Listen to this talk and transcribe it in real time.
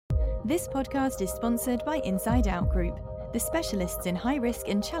This podcast is sponsored by Inside Out Group, the specialists in high-risk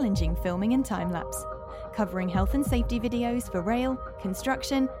and challenging filming and time-lapse, covering health and safety videos for rail,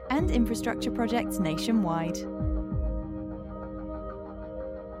 construction, and infrastructure projects nationwide.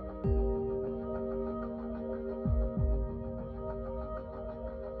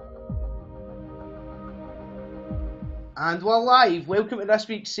 And we're live. Welcome to this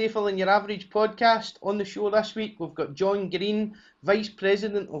week's Safer Than Your Average podcast. On the show this week, we've got John Green, Vice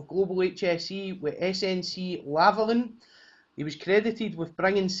President of Global HSE with SNC Lavalin. He was credited with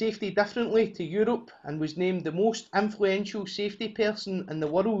bringing safety differently to Europe and was named the most influential safety person in the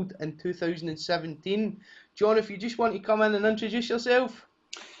world in 2017. John, if you just want to come in and introduce yourself.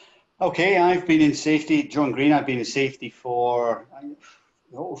 Okay, I've been in safety, John Green, I've been in safety for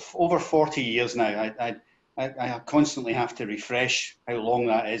over 40 years now. I constantly have to refresh how long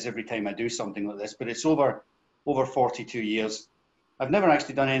that is every time I do something like this, but it's over 42 years. I've never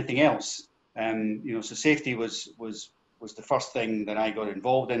actually done anything else. So safety was the first thing that I got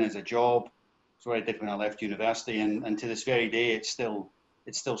involved in as a job. It's what I did when I left university, and to this very day, it's still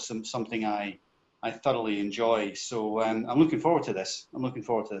something I thoroughly enjoy. So I'm looking forward to this.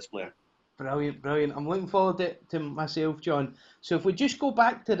 Blair. Brilliant. I'm looking forward to myself, John. So if we just go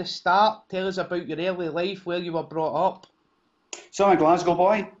back to the start, tell us about your early life, where you were brought up. So I'm a Glasgow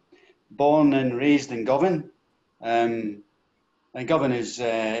boy, born and raised in Govan. And Govan is,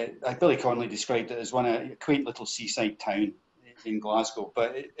 Billy Connolly described it as a quaint little seaside town in Glasgow.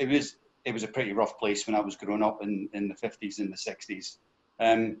 But it was a pretty rough place when I was growing up in the 50s and the 60s.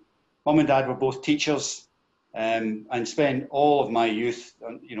 Mum and Dad were both teachers. And spent all of my youth,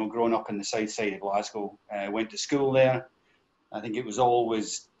 growing up in the south side of Glasgow. Went to school there. I think it was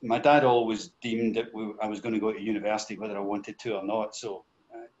always, my dad always deemed that I was going to go to university whether I wanted to or not. So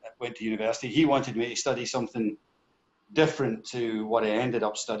I went to university. He wanted me to study something different to what I ended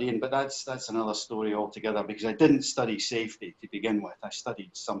up studying, but that's another story altogether, because I didn't study safety to begin with. I studied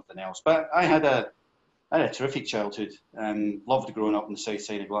something else. But I had a terrific childhood. Loved growing up on the south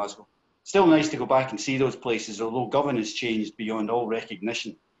side of Glasgow. Still nice to go back and see those places, although Govan has changed beyond all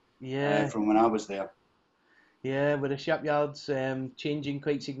recognition from when I was there. Yeah, with the shipyards changing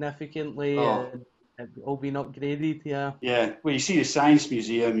quite significantly, and all being upgraded, yeah. Yeah, well, you see the Science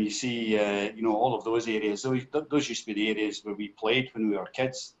Museum, you see, all of those areas. Those used to be the areas where we played when we were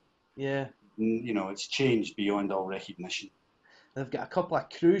kids. Yeah. And, it's changed beyond all recognition. They've got a couple of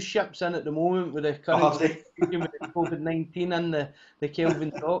cruise ships in at the moment with the current situation with COVID-19 and the Kelvin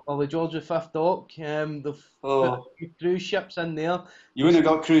Dock, or the George V Dock. They've got a few cruise ships in there. You wouldn't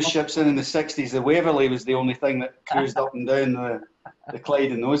have got cruise ships in the 60s. The Waverley was the only thing that cruised up and down the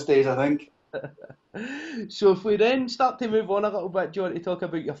Clyde in those days, I think. So if we then start to move on a little bit, John, to talk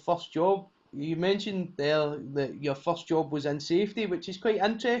about your first job. You mentioned there that your first job was in safety, which is quite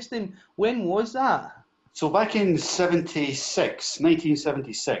interesting. When was that? So back in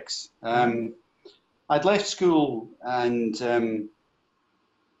 1976, I'd left school and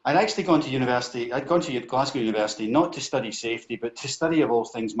I'd actually gone to university. I'd gone to Glasgow University not to study safety, but to study, of all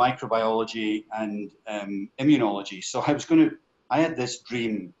things, microbiology and immunology. So I had this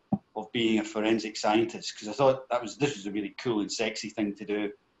dream of being a forensic scientist, because I thought this was a really cool and sexy thing to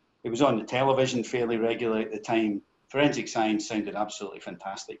do. It was on the television fairly regularly at the time. Forensic science sounded absolutely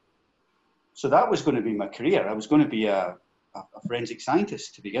fantastic. So that was going to be my career. I was going to be a forensic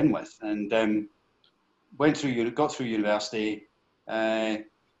scientist to begin with, and got through university and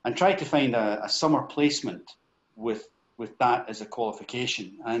tried to find a summer placement with that as a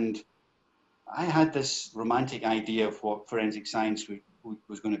qualification. And I had this romantic idea of what forensic science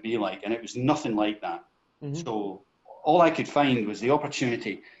was going to be like, and it was nothing like that. Mm-hmm. So all I could find was the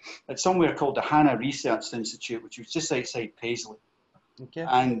opportunity at somewhere called the Hannah Research Institute, which was just outside Paisley. Okay.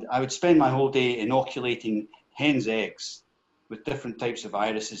 And I would spend my whole day inoculating hen's eggs with different types of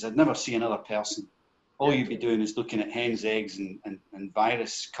viruses. I'd never see another person. All you'd be doing is looking at hen's eggs and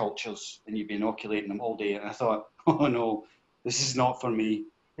virus cultures, and you'd be inoculating them all day. And I thought, oh no, this is not for me.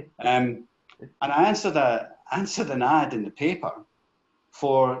 And I answered an ad in the paper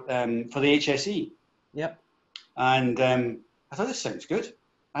for the HSE. Yep. And I thought, this sounds good.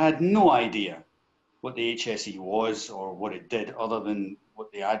 I had no idea what the HSE was or what it did, other than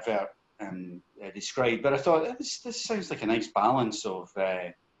what the advert described. But I thought, this sounds like a nice balance of,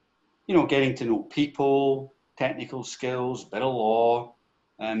 getting to know people, technical skills, bit of law.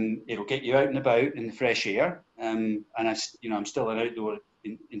 It'll get you out and about in the fresh air. And I'm still an outdoor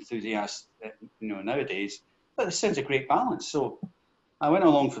enthusiast, nowadays. But this sounds a great balance. So I went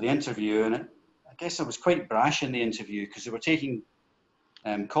along for the interview, and I guess I was quite brash in the interview, because they were taking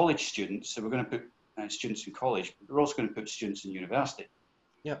college students. So we're going to put students in college, but we're also going to put students in university.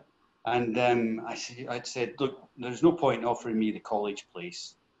 Yeah. And I'd said, look, there's no point in offering me the college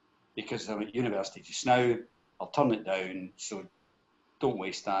place because I'm at university just now. I'll turn it down, so don't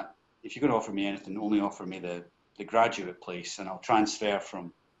waste that. If you're going to offer me anything, only offer me the graduate place, and I'll transfer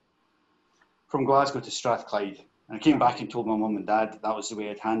from Glasgow to Strathclyde. And I came back and told my mum and dad that was the way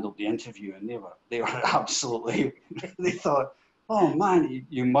I'd handled the interview, and they were absolutely, they thought, oh man,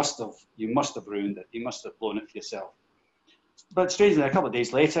 you must have ruined it. You must have blown it for yourself. But strangely, a couple of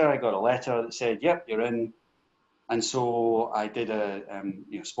days later, I got a letter that said, yep, you're in. And so I did a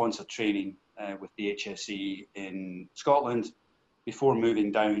sponsored training with the HSE in Scotland before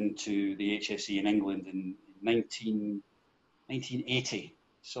moving down to the HSE in England in 1980.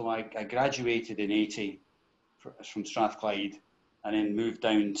 So I graduated in 80 from Strathclyde and then moved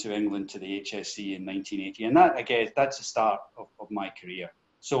down to England to the HSE in 1980. And that, again, that's the start of my career.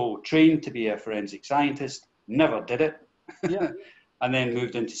 So trained to be a forensic scientist, never did it. Yeah. And then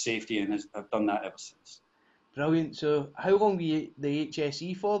moved into safety, and I've done that ever since. Brilliant. So how long were you the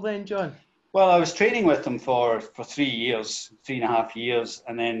HSE for then, John? Well, I was training with them for 3 years, 3.5 years,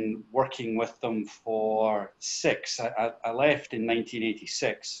 and then working with them for 6. I left in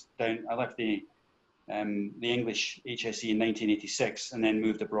 1986. I left the English HSE in 1986 and then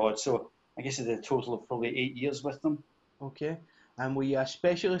moved abroad. So I guess I did a total of probably 8 years with them. Okay. And were you a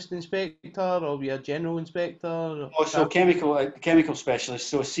specialist inspector or were you a general inspector? Oh, so chemical specialist,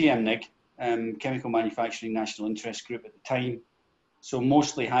 so CMNIG, Chemical Manufacturing National Interest Group at the time. So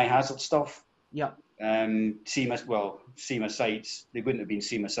mostly high hazard stuff. Yeah. SEMA sites. They wouldn't have been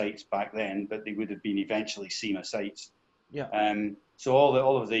SEMA sites back then, but they would have been eventually SEMA sites. Yeah. So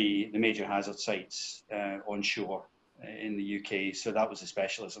all of the major hazard sites onshore in the UK. So that was a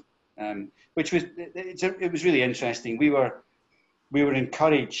specialism, which was it was really interesting. We were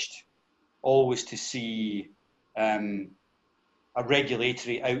encouraged always to see a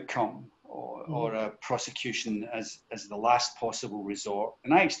regulatory outcome or a prosecution as the last possible resort.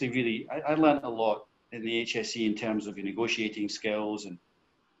 And I actually I learned a lot in the HSE in terms of negotiating skills and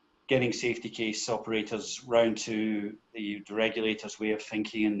getting safety case operators round to the regulator's way of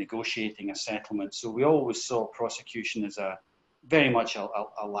thinking and negotiating a settlement. So we always saw prosecution as very much a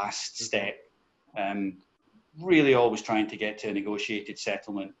last step. Really always trying to get to a negotiated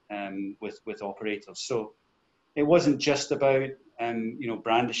settlement with operators. So it wasn't just about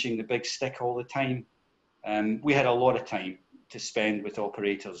brandishing the big stick all the time. We had a lot of time to spend with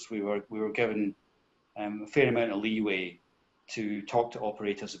operators. We were given a fair amount of leeway to talk to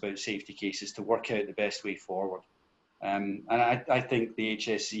operators about safety cases to work out the best way forward. And I think the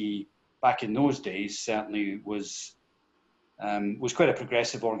HSE back in those days certainly was quite a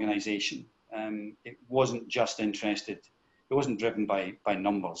progressive organisation. It wasn't just interested. It wasn't driven by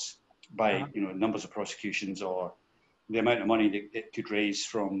numbers, numbers of prosecutions or the amount of money that it could raise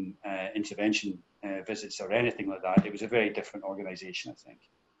from intervention visits or anything like that. It was a very different organisation, I think.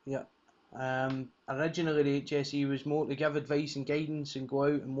 Yeah. Originally, the HSE was more to give advice and guidance and go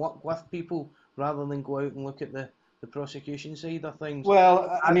out and work with people rather than go out and look at the prosecution side of things.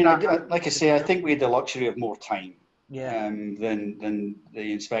 Well, I mean, like I say, I think we had the luxury of more time. Yeah. Than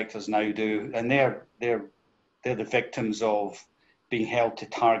the inspectors now do, and they're the victims of being held to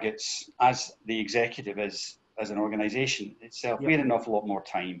targets as the executive as an organisation itself. Yeah. We had an awful lot more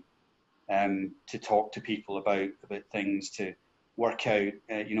time to talk to people about things, to work out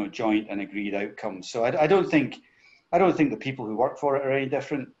joint and agreed outcomes. So I don't think the people who work for it are any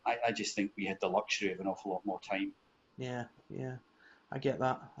different. I just think we had the luxury of an awful lot more time. Yeah. I get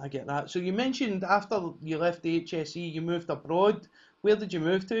that. So you mentioned after you left the HSE, you moved abroad. Where did you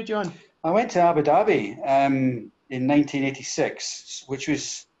move to, John? I went to Abu Dhabi in 1986, which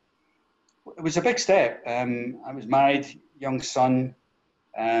was a big step. I was married, young son.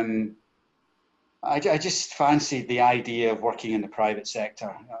 I just fancied the idea of working in the private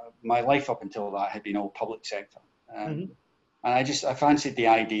sector. My life up until that had been all public sector. And I fancied the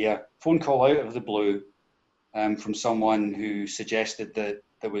idea. Phone call out of the blue. From someone who suggested that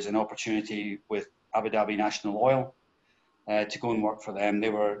there was an opportunity with Abu Dhabi National Oil to go and work for them. They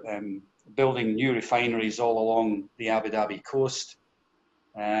were building new refineries all along the Abu Dhabi coast,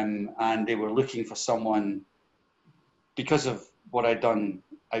 and they were looking for someone, because of what I'd done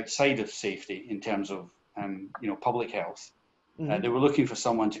outside of safety in terms of public health. They were looking for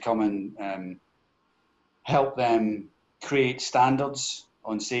someone to come and help them create standards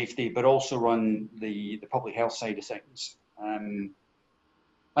on safety, but also run the public health side of things. And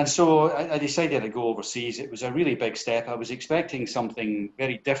so I decided to go overseas. It was a really big step. I was expecting something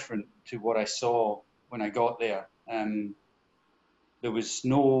very different to what I saw when I got there. There was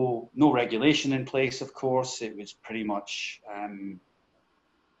no regulation in place, of course. It was pretty much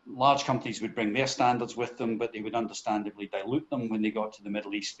large companies would bring their standards with them, but they would understandably dilute them when they got to the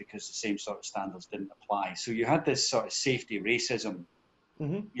Middle East because the same sort of standards didn't apply. So you had this sort of safety racism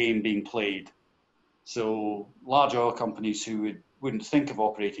game being played. So large oil companies who wouldn't think of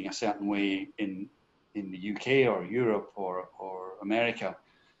operating a certain way in the UK or Europe or America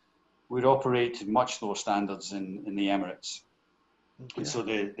would operate to much lower standards in the Emirates. Okay. And so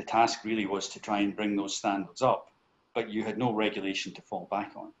the task really was to try and bring those standards up, but you had no regulation to fall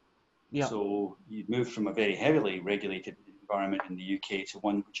back on. Yeah. So you'd moved from a very heavily regulated environment in the UK to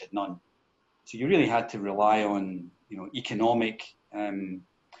one which had none. So you really had to rely on, economic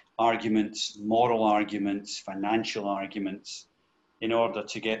arguments, moral arguments, financial arguments in order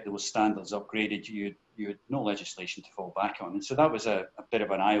to get those standards upgraded. You had no legislation to fall back on. And so that was a bit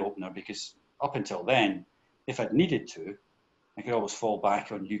of an eye-opener, because up until then, if I'd needed to, I could always fall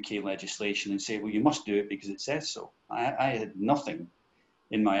back on UK legislation and say, well, you must do it because it says so. I had nothing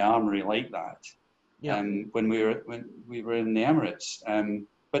in my armory like that. Yeah. When we were in the Emirates.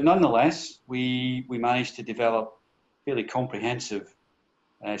 But nonetheless, we managed to develop a fairly comprehensive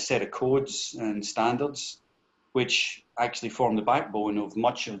set of codes and standards, which actually form the backbone of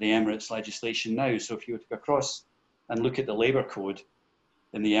much of the Emirates legislation now. So if you were to go across and look at the labour code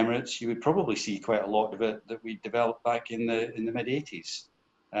in the Emirates, you would probably see quite a lot of it that we developed back in the mid-80s.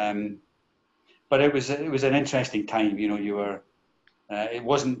 But it was an interesting time. It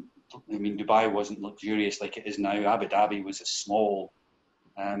wasn't. Dubai wasn't luxurious like it is now. Abu Dhabi was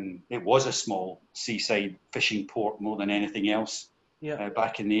it was a small seaside fishing port more than anything else. Yeah.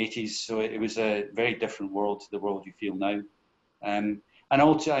 Back in the 80s, so it was a very different world to the world you feel now. And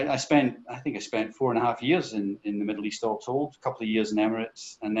also, I spent 4.5 years in the Middle East all told, a couple of years in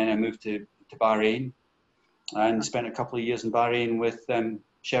Emirates, and then I moved to Bahrain and spent a couple of years in Bahrain with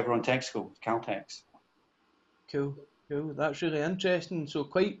Chevron Texaco, Caltex. Cool. That's really interesting. So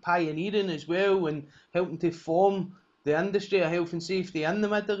quite pioneering as well, and helping to form the industry of health and safety in the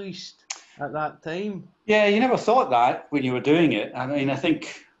Middle East at that time. Yeah, you never thought that when you were doing it. I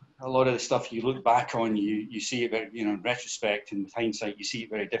think a lot of the stuff you look back on, you see it very, in retrospect and with hindsight, you see it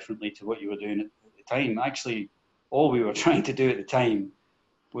very differently to what you were doing at the time. Actually, all we were trying to do at the time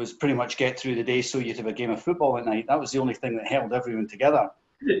was pretty much get through the day so you'd have a game of football at night. That was the only thing that held everyone together.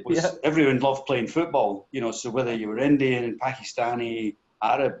 Everyone loved playing football, so whether you were Indian, Pakistani,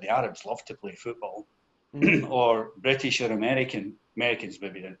 Arab, the Arabs loved to play football, or British or American. Americans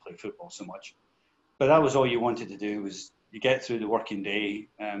maybe didn't play football so much, but that was all you wanted to do, was you get through the working day,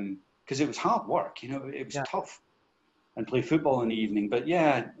 because it was hard work, it was tough, and play football in the evening. But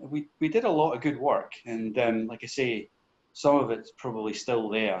yeah, we did a lot of good work, and like I say, some of it's probably still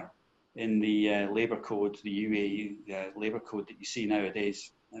there in the labour code, the UAE labour code that you see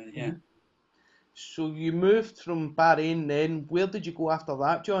nowadays. So you moved from Bahrain then. Where did you go after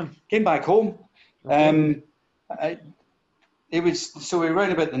that, John? Came back home. Okay. We were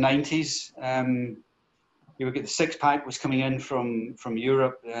around about the 90s. You would get the six-pack was coming in from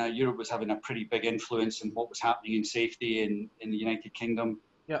Europe. Europe was having a pretty big influence on what was happening in safety in the United Kingdom.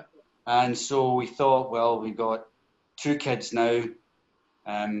 Yeah. And so we thought, well, we've got 2 kids now,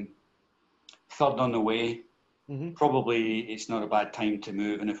 third on the way. Mm-hmm. Probably it's not a bad time to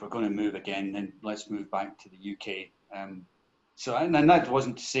move, and if we're going to move again, then let's move back to the UK. And that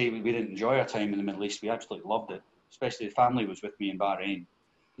wasn't to say we didn't enjoy our time in the Middle East. We absolutely loved it. Especially the family was with me in Bahrain.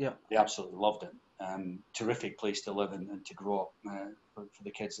 Yeah, they absolutely loved it. Terrific place to live and to grow up for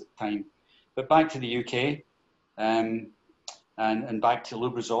the kids at the time. But back to the UK, and back to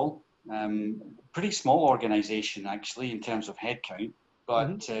Lubrizol. Pretty small organisation actually in terms of headcount,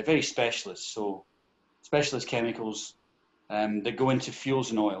 but very specialist. So specialist chemicals that go into fuels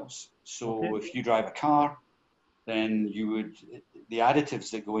and oils. So if you drive a car, then the additives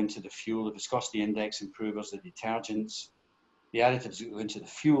that go into the fuel, the viscosity index improvers, the detergents, the additives that go into the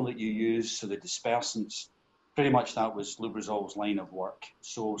fuel that you use, so the dispersants, pretty much that was Lubrizol's line of work.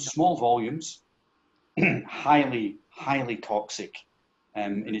 So small volumes, highly, highly toxic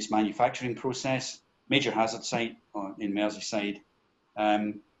in its manufacturing process, major hazard site in Merseyside,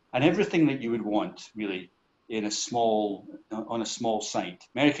 and everything that you would want really on a small site.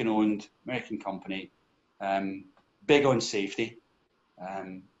 American owned, American company, big on safety.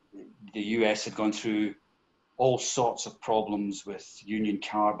 The US had gone through all sorts of problems with Union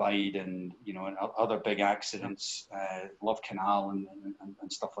Carbide and other big accidents, Love Canal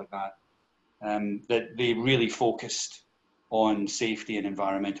and stuff like that. That they really focused on safety and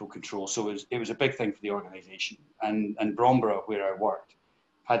environmental control. So it was a big thing for the organisation. And Bromborough, where I worked,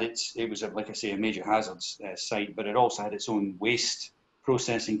 it was like I say, a major hazards site, but it also had its own waste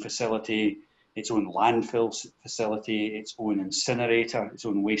processing facility. its own landfill facility, its own incinerator, its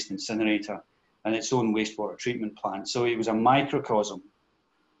own waste incinerator, and its own wastewater treatment plant. So it was a microcosm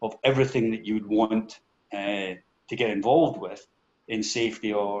of everything that you would want to get involved with in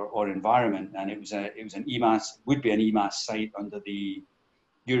safety or environment. And it was an EMAS, would be an EMAS site under the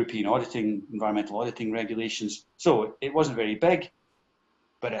European environmental auditing regulations. So it wasn't very big,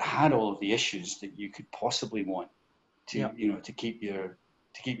 but it had all of the issues that you could possibly want to, to keep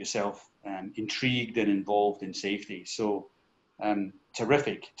yourself intrigued and involved in safety. So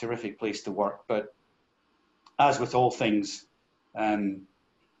terrific place to work. But as with all things,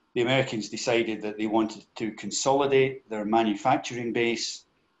 the Americans decided that they wanted to consolidate their manufacturing base.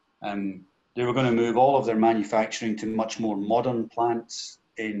 They were going to move all of their manufacturing to much more modern plants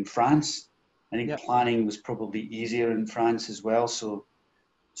in France. I think planning was probably easier in France as well. So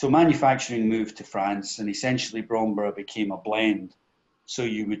manufacturing moved to France, and essentially Bromborough became a blend. So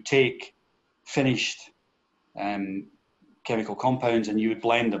you would take finished chemical compounds and you would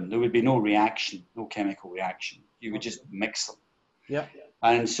blend them. There would be no reaction, no chemical reaction. You would just mix them. Yeah.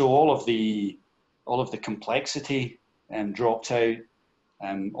 And so all of the complexity dropped out.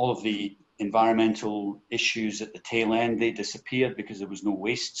 All of the environmental issues at the tail end, they disappeared because there was no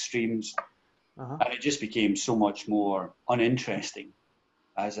waste streams. And it just became so much more uninteresting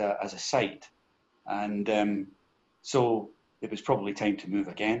as a site. And so it was probably time to move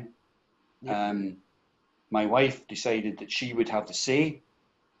again. My wife decided that she would have the say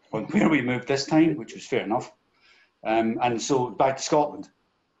on where we moved this time, which was fair enough. And so back to Scotland.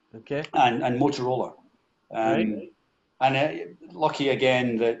 Okay. And Motorola. Right. And lucky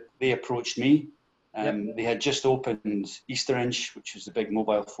again that they approached me. They had just opened Easterinch, which was the big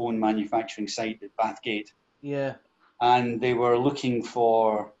mobile phone manufacturing site at Bathgate. Yeah. And they were looking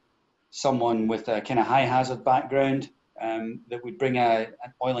for someone with a kind of high hazard background that would bring an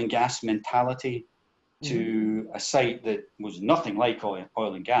oil and gas mentality to a site that was nothing like oil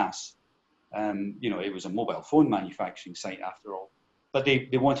and gas. It was a mobile phone manufacturing site after all. But they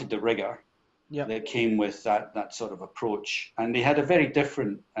wanted the rigor that came with that sort of approach. And they had a very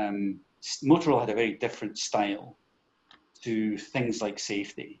different, Motorola had a very different style to things like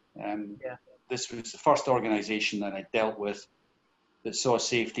safety. This was the first organization that I dealt with that saw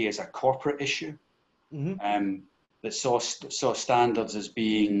safety as a corporate issue, that saw standards as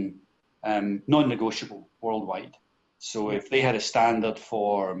being non-negotiable worldwide. So if they had a standard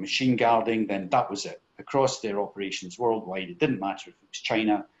for machine guarding, then that was it. Across their operations worldwide, it didn't matter if it was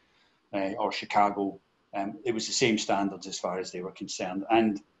China or Chicago, it was the same standards as far as they were concerned.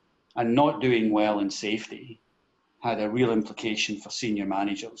 And not doing well in safety had a real implication for senior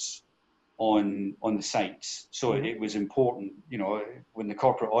managers on the sites. So it was important, when the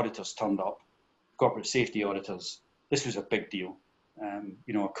corporate auditors turned up, corporate safety auditors, this was a big deal.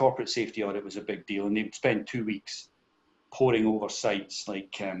 A corporate safety audit was a big deal, and they'd spend 2 weeks poring over sites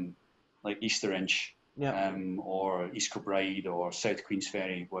like Easterinch, or East Kilbride or South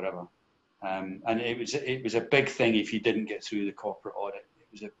Queensferry, whatever. And it was a big thing if you didn't get through the corporate audit.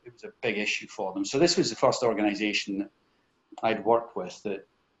 It was a big issue for them. So this was the first organisation that I'd worked with that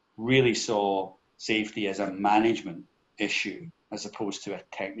really saw safety as a management issue as opposed to a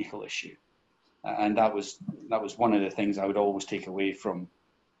technical issue. And that was one of the things I would always take away from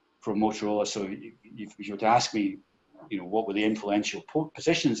Motorola. So if you were to ask me, what were the influential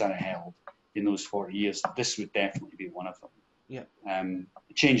positions that I held in those 40 years, this would definitely be one of them. Yeah.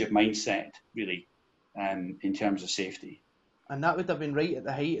 A change of mindset, really, in terms of safety. And that would have been right at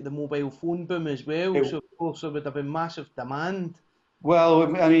the height of the mobile phone boom as well. So of course there would have been massive demand.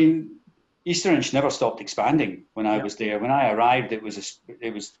 Well, I mean, Easterinch never stopped expanding when I was there. When I arrived, it was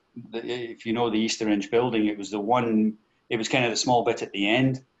if you know the Easterinch building, it was kind of the small bit at the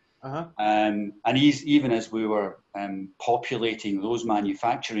end. And even as we were populating those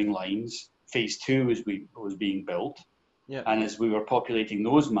manufacturing lines, phase 2 was being built. And as we were populating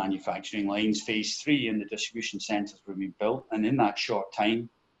those manufacturing lines, phase 3 and the distribution centres were being built. And in that short time,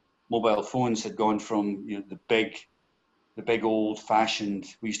 mobile phones had gone from the big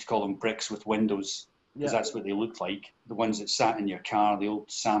old-fashioned, we used to call them bricks with windows, because that's what they looked like, the ones that sat in your car, the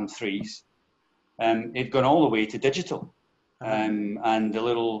old Sam 3s. It'd gone all the way to digital. And the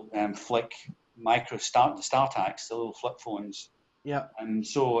little flick micro StarTACs, the little flip phones. And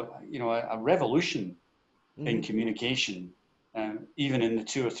so, a revolution in communication, even in the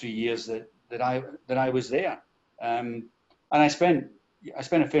 2 or 3 years that I was there. And I spent a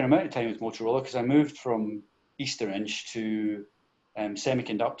fair amount of time with Motorola because I moved from Easterinch to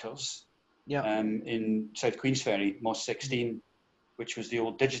semiconductors in South Queensferry, Moss 16, which was the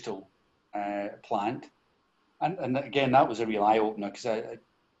old digital plant. And again, that was a real eye-opener because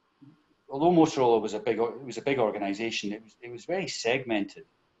although Motorola was a big organisation, it was very segmented.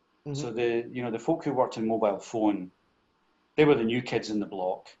 Mm-hmm. So the folk who worked in mobile phone, they were the new kids in the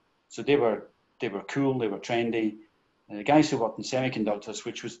block. So they were cool, they were trendy. And the guys who worked in semiconductors,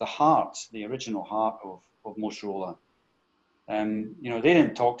 which was the original heart of Motorola, they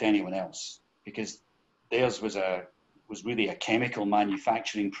didn't talk to anyone else because theirs was really a chemical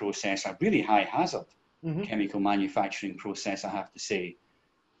manufacturing process, a really high hazard chemical manufacturing process, I have to say.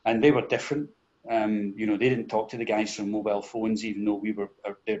 And they were different. They didn't talk to the guys from mobile phones, even though we were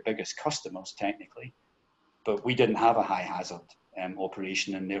their biggest customers technically. But we didn't have a high hazard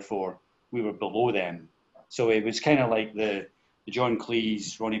operation, and therefore we were below them. So it was kind of like the John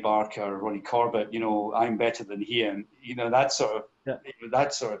Cleese, Ronnie Barker, Ronnie Corbett. I'm better than he, and that sort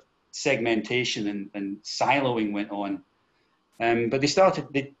of segmentation and siloing went on. But they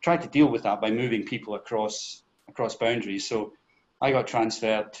tried to deal with that by moving people across boundaries. So I got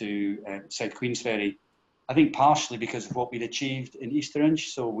transferred to South Queensferry, I think partially because of what we'd achieved in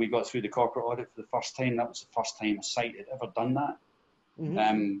Easterinch. So we got through the corporate audit for the first time. That was the first time a site had ever done that.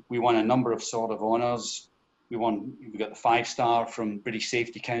 Mm-hmm. We won a number of sort of honours. We got the 5-star from British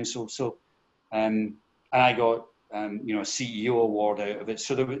Safety Council. So, and I got a CEO award out of it.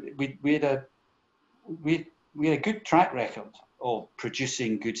 So we had a good track record of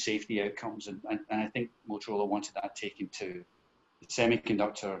producing good safety outcomes, and I think Motorola wanted that taken to the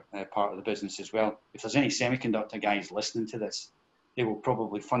semiconductor part of the business as well. If there's any semiconductor guys listening to this, they will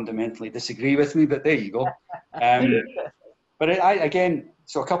probably fundamentally disagree with me, but there you go. But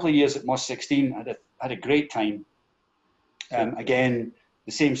so a couple of years at MOS 16, I had a great time. Again,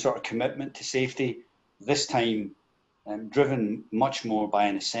 the same sort of commitment to safety, this time driven much more by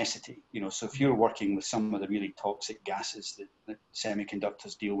a necessity. So if you're working with some of the really toxic gases that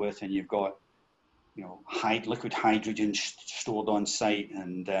semiconductors deal with, and you've got liquid hydrogen stored on site,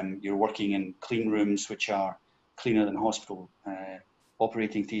 and you're working in clean rooms which are cleaner than hospital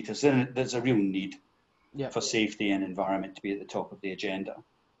operating theatres, then there's a real need for safety and environment to be at the top of the agenda.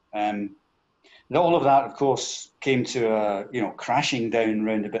 All of that, of course, came to crashing down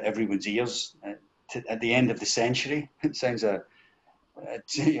round about everyone's ears at the end of the century. It sounds the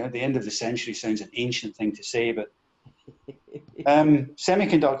end of the century sounds an ancient thing to say, but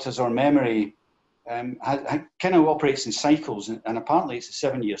semiconductors or memory kind of operates in cycles, and apparently it's a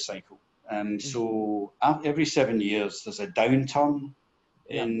 7-year cycle. So every 7 years there's a downturn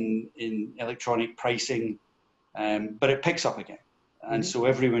in electronic pricing, but it picks up again, and so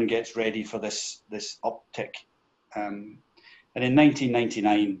everyone gets ready for this uptick. And in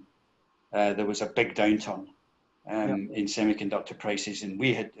 1999 there was a big downturn in semiconductor prices, and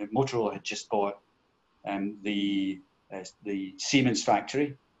Motorola had just bought the Siemens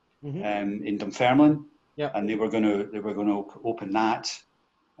factory in Dunfermline, and they were going to open that.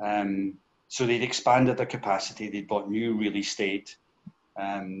 So they'd expanded their capacity. They'd bought new real estate.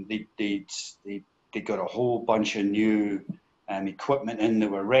 They got a whole bunch of new equipment in. They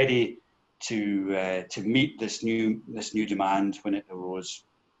were ready to meet this new demand when it arose,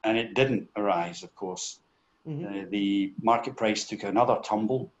 and it didn't arise. Of course, the market price took another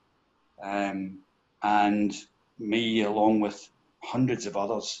tumble, and me, along with hundreds of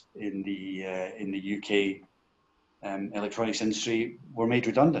others in the UK electronics industry, were made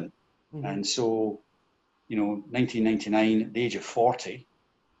redundant. And so, 1999, at the age of 40,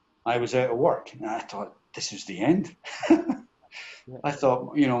 I was out of work. And I thought, this is the end. I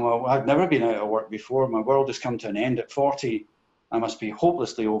thought, I've never been out of work before. My world has come to an end at 40. I must be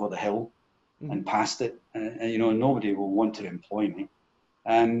hopelessly over the hill and past it. And nobody will want to employ me.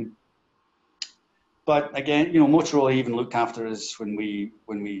 But again, Motorola even looked after us when we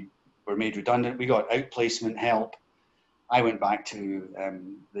were made redundant. We got outplacement help. I went back to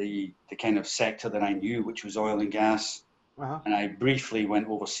the kind of sector that I knew, which was oil and gas. And I briefly went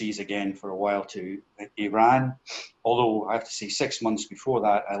overseas again for a while to Iran. Although I have to say, 6 months before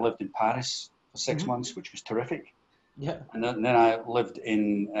that, I lived in Paris for 6 months, which was terrific. Yeah. And then I lived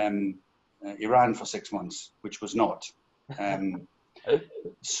in Iran for 6 months, which was not.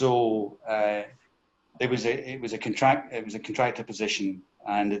 So it was a contractor position,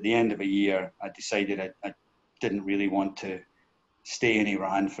 and at the end of a year, I decided I didn't really want to stay in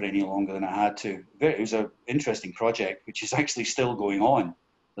Iran for any longer than I had to. It was an interesting project, which is actually still going on.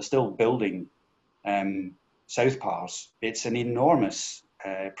 They're still building South Pars. It's an enormous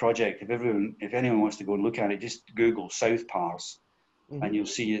project. If anyone wants to go and look at it, just Google South Pars, and you'll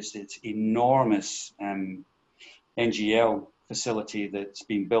see it's enormous NGL facility that's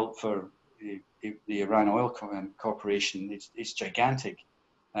been built for the Iran Oil Corporation. It's gigantic.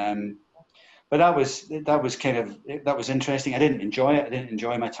 but that was interesting. I didn't enjoy it. I didn't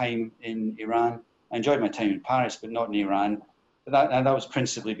enjoy my time in Iran. I enjoyed my time in Paris, but not in Iran. But that was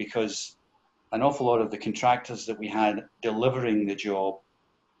principally because an awful lot of the contractors that we had delivering the job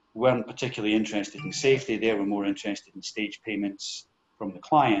weren't particularly interested in safety. They were more interested in stage payments from the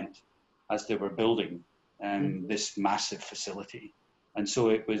client as they were building this massive facility. And so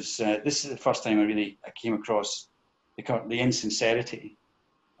it was, this is the first time I came across the insincerity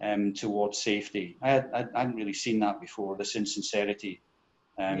towards safety. I hadn't really seen that before, this insincerity.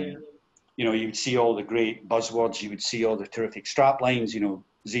 You know, you would see all the great buzzwords, you would see all the terrific strap lines, you know,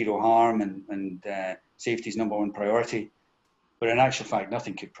 zero harm and safety is number one priority. But in actual fact,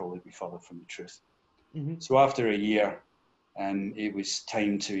 nothing could probably be further from the truth. So after a year, it was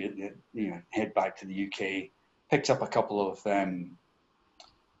time to head back to the UK. Picked up a couple of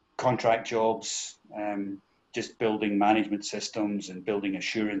contract jobs, just building management systems and building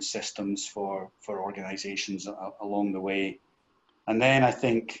assurance systems for organizations along the way. And then I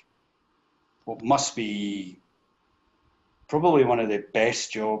think what must be probably one of the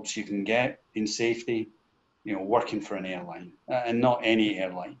best jobs you can get in safety, you know, working for an airline, and not any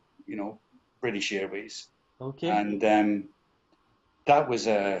airline, you know, British Airways. Okay. And that was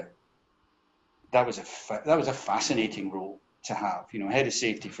a fascinating role to have, you know, head of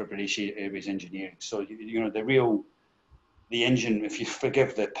safety for British Airways Engineering. So, you know, the engine, if you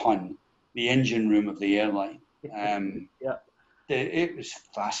forgive the pun, the engine room of the airline. It was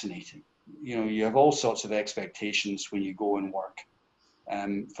fascinating. You know, you have all sorts of expectations when you go and work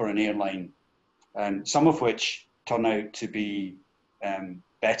for an airline, some of which turn out to be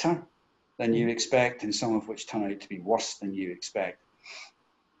better than you expect, and some of which turn out to be worse than you expect.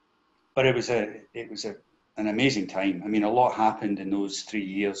 But it was an amazing time. I mean, a lot happened in those 3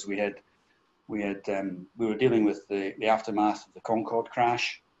 years. We were dealing with the aftermath of the Concorde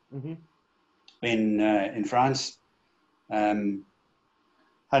crash in France.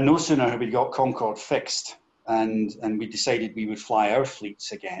 And no sooner had we got Concorde fixed, and we decided we would fly our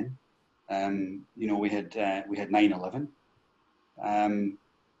fleets again. You know, we had 9/11, and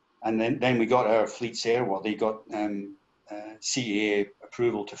then we got our fleets airworthy. Got CAA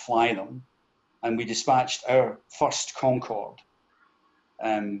approval to fly them, and we dispatched our first Concorde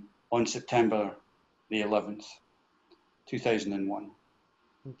on September the 11th, 2001.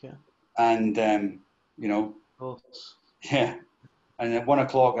 Okay. And you know, yeah. And at 1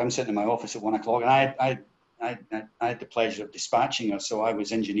 o'clock, I'm sitting in my office at 1 o'clock, and I had the pleasure of dispatching her. So I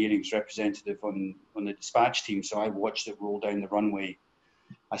was engineering's representative on the dispatch team. So I watched it roll down the runway.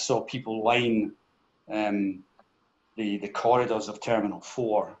 I saw people line the corridors of Terminal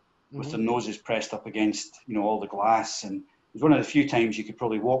 4 with their noses pressed up against, you know, all the glass. And it was one of the few times you could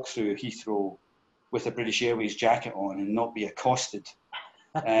probably walk through Heathrow with a British Airways jacket on and not be accosted.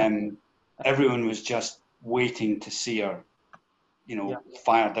 Everyone was just waiting to see her, you know,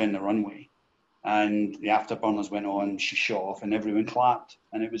 fire down the runway. And the afterburners went on, she shot off, and everyone clapped.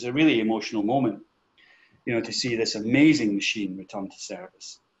 And it was a really emotional moment, you know, to see this amazing machine return to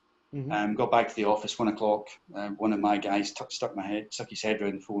service. Got back to the office, 1 o'clock. One of my guys stuck his head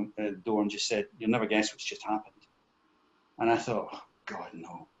around the door and just said, "You'll never guess what's just happened." And I thought, oh, God,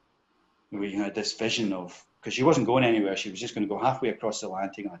 no. We had this vision of, because she wasn't going anywhere, she was just going to go halfway across the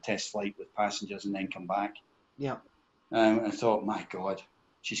Atlantic on a test flight with passengers and then come back. Yeah. I thought, my God,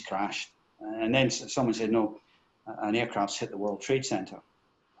 she's crashed. And then someone said, no, an aircraft's hit the World Trade Center.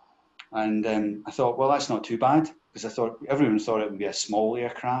 And I thought, well, that's not too bad, because I thought everyone thought it would be a small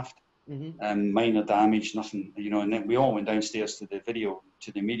aircraft, minor damage, nothing, you know. And then we all went downstairs to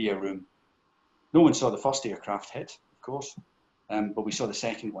the media room. No one saw the first aircraft hit, of course, but we saw the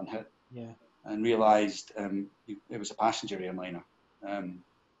second one hit, and realised it was a passenger airliner. And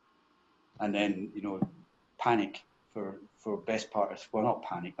then, you know, panic for best part of, well, not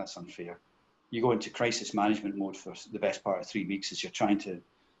panic, that's unfair. You go into crisis management mode for the best part of 3 weeks as you're trying to,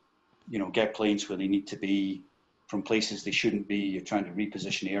 you know, get planes where they need to be from places they shouldn't be. You're trying to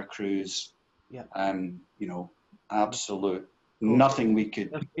reposition air crews. You know, absolute nothing we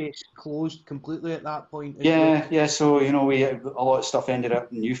could. The face closed completely at that point. Yeah. So, you know, a lot of stuff ended up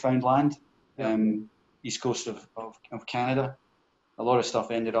in Newfoundland, east coast of Canada. A lot of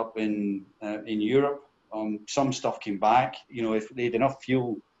stuff ended up in Europe. Some stuff came back. You know, if they had enough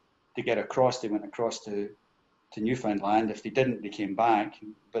fuel to get across, they went across to Newfoundland. If they didn't, they came back.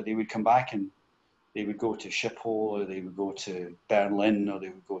 But they would come back and they would go to Schiphol, or they would go to Berlin, or they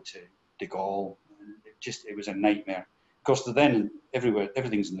would go to De Gaulle. It was a nightmare. Of course, then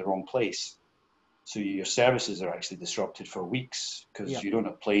everything's in the wrong place. So your services are actually disrupted for weeks because you don't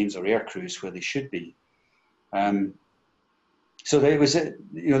have planes or air crews where they should be. So it was,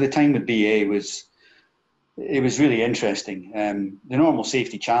 the time with BA was really interesting. The normal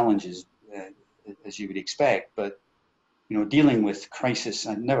safety challenges, as you would expect, but dealing with crisis,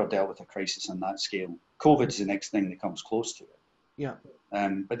 I'd never dealt with a crisis on that scale. COVID is the next thing that comes close to it. Yeah.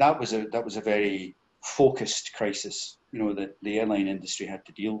 But that was a very focused crisis, that the airline industry had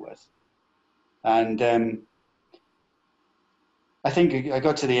to deal with. And I think I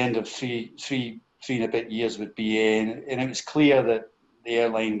got to the end of three and a bit years with BA, and it was clear that the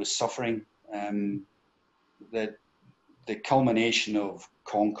airline was suffering. That the culmination of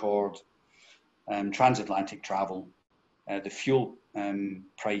Concorde, transatlantic travel, the fuel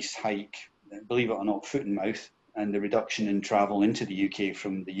price hike, believe it or not, foot and mouth, and the reduction in travel into the UK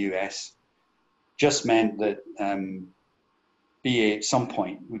from the US just meant that BA at some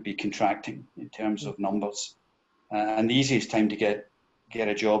point would be contracting in terms of numbers. And the easiest time to get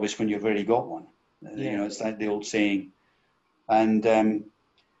a job is when you've already got one. It's like the old saying. And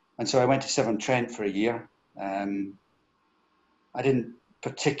so I went to Severn Trent for a year. I didn't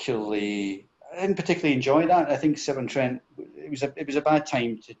particularly enjoy that. I think Severn Trent, it was a bad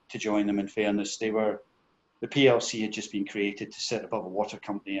time to join them, in fairness. The PLC had just been created to sit above a water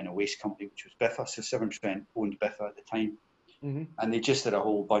company and a waste company, which was Biffa. So Severn Trent owned Biffa at the time. Mm-hmm. And they just had a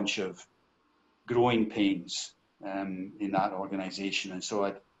whole bunch of growing pains in that organisation. And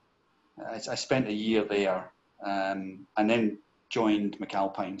so I spent a year there and then joined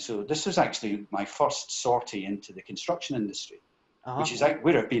McAlpine. So this was actually my first sortie into the construction industry, which is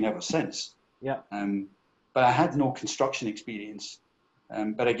where I've been ever since. Yeah. But I had no construction experience.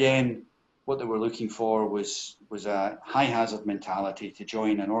 But again, what they were looking for was a high hazard mentality to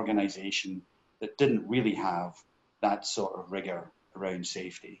join an organisation that didn't really have that sort of rigour around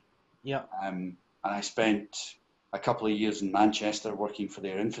safety. Yeah. And I spent a couple of years in Manchester working for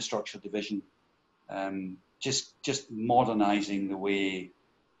their infrastructure division, just modernising the way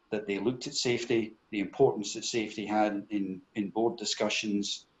that they looked at safety, the importance that safety had in board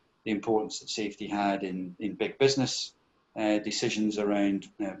discussions, the importance that safety had in big business decisions around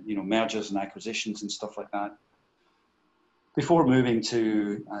mergers and acquisitions and stuff like that. Before moving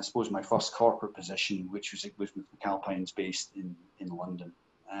to, I suppose, my first corporate position, which was with McAlpines based in London.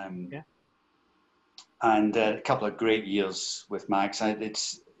 And a couple of great years with Max. I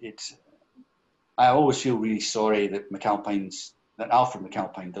always feel really sorry that Alfred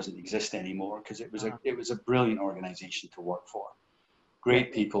McAlpine doesn't exist anymore, because it was a brilliant organisation to work for.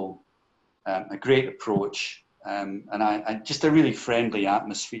 Great people, a great approach, and just a really friendly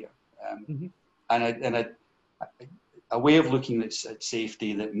atmosphere, and a way of looking at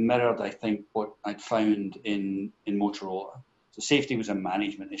safety that mirrored, I think, what I'd found in Motorola. So safety was a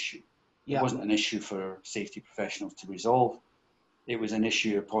management issue. Yeah. It wasn't an issue for safety professionals to resolve. It was an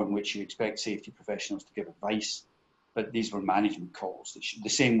issue upon which you expect safety professionals to give advice, but these were management calls, the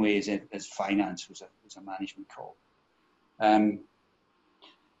same way as finance was a management call.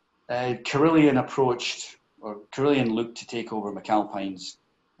 Carillion looked to take over McAlpines,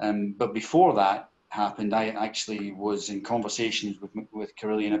 but before that happened, I actually was in conversations with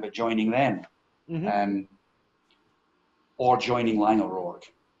Carillion about joining them, or joining Lang O'Rourke.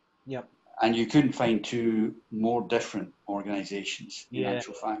 Yep. And you couldn't find two more different organisations in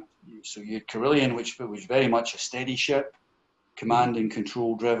actual fact. So you had Carillion, which was very much a steady ship, command and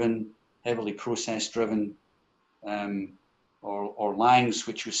control driven, heavily process driven, or Lang's,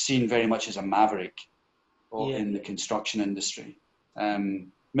 which was seen very much as a maverick in the construction industry,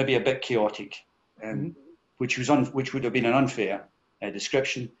 maybe a bit chaotic, which would have been an unfair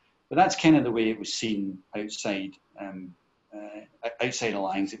description, but that's kind of the way it was seen outside. Outside of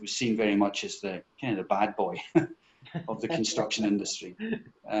Lang's, it was seen very much as the kind of the bad boy of the construction industry.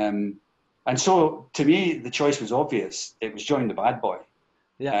 And so to me, the choice was obvious. It was join the bad boy.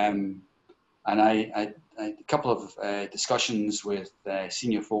 Yeah. And I had a couple of discussions with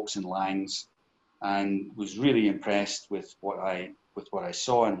senior folks in Lang's, and was really impressed with what I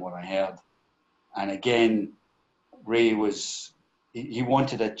saw and what I heard. And again, Ray he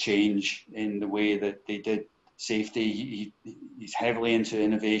wanted a change in the way that they did safety. He's heavily into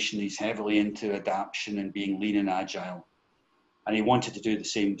innovation. He's heavily into adaptation and being lean and agile. And he wanted to do the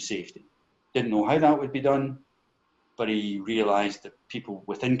same with safety. Didn't know how that would be done, but he realized that people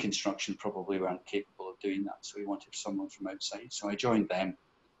within construction probably weren't capable of doing that. So he wanted someone from outside. So I joined them.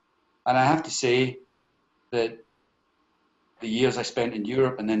 And I have to say that the years I spent in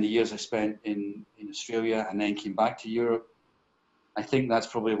Europe, and then the years I spent in Australia, and then came back to Europe, I think that's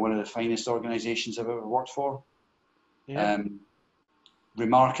probably one of the finest organizations I've ever worked for. Yeah.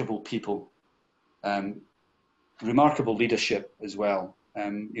 Remarkable people, remarkable leadership as well.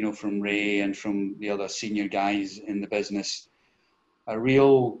 From Ray and from the other senior guys in the business. a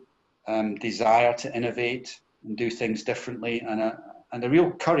real desire to innovate and do things differently, and a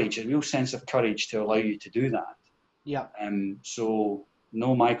real courage, a real sense of courage to allow you to do that. Yeah. So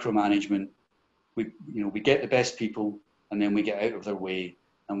no micromanagement. We get the best people, and then we get out of their way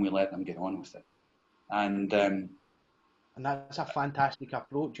and we let them get on with it. And that's a fantastic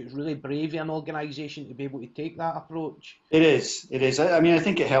approach. It's really brave in an organisation to be able to take that approach. It is. I mean, I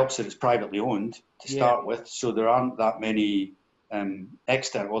think it helps that it's privately owned to start with, so there aren't that many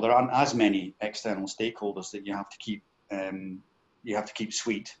there aren't as many external stakeholders that you have to keep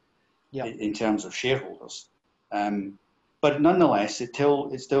sweet in terms of shareholders. But nonetheless, it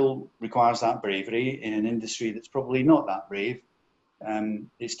still requires that bravery in an industry that's probably not that brave.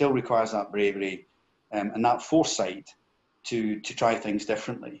 It still requires that bravery and that foresight to try things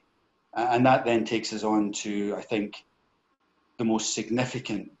differently. And that then takes us on to, I think, the most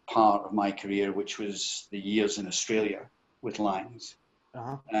significant part of my career, which was the years in Australia with Langs.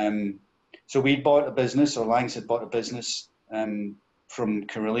 So we'd bought a business, or Langs had bought a business from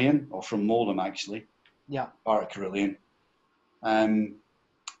Carillion, or from Moldham actually, part of Carillion. And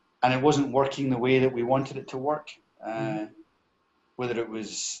it wasn't working the way that we wanted it to work. Whether it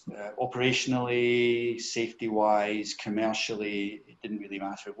was operationally, safety-wise, commercially, it didn't really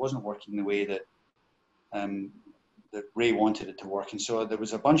matter. It wasn't working the way that that Ray wanted it to work. And so there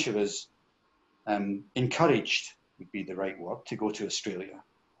was a bunch of us encouraged, would be the right word, to go to Australia.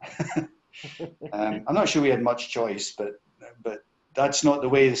 I'm not sure we had much choice, but that's not the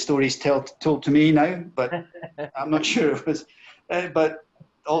way the story's told to me now, but I'm not sure it was. But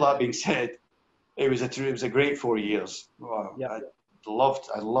all that being said, it was a great 4 years. Wow.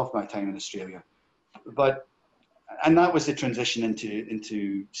 I loved my time in Australia, and that was the transition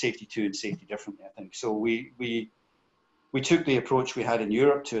into Safety 2 and Safety Differently, I think. So we took the approach we had in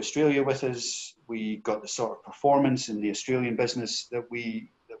Europe to Australia with us. We got the sort of performance in the Australian business that we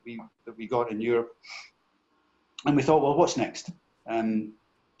got in Europe, and we thought, well, what's next?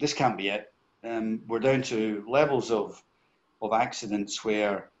 This can't be it. We're down to levels of accidents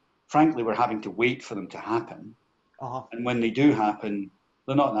where, frankly, we're having to wait for them to happen. And when they do happen,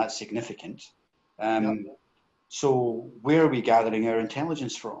 they're not that significant. So where are we gathering our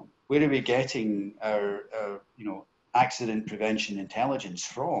intelligence from? Where are we getting our accident prevention intelligence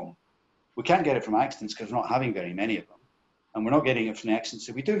from? We can't get it from accidents because we're not having very many of them. And we're not getting it from the accidents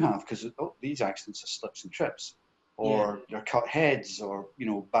that we do have because these accidents are slips and trips, or they're cut heads, or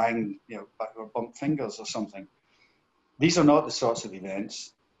bang, or bump fingers or something. These are not the sorts of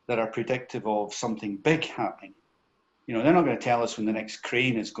events that are predictive of something big happening. They're not going to tell us when the next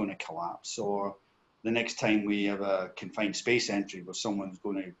crane is going to collapse, or the next time we have a confined space entry where someone's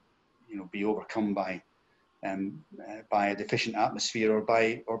going to, be overcome by a deficient atmosphere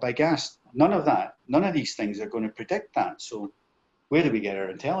or by gas. None of that. None of these things are going to predict that. So where do we get our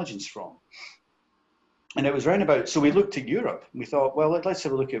intelligence from? And it was round about. So we looked at Europe and we thought, well, let's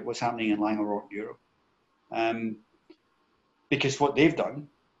have a look at what's happening in Laing O'Rourke, Europe, because what they've done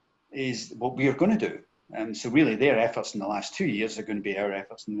is what we are going to do. So really, their efforts in the last 2 years are going to be our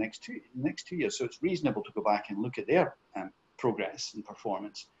efforts in the next two years. So it's reasonable to go back and look at their progress and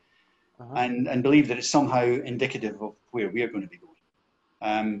performance, and believe that it's somehow indicative of where we are going to be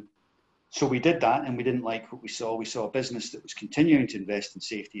going. So we did that, and we didn't like what we saw. We saw a business that was continuing to invest in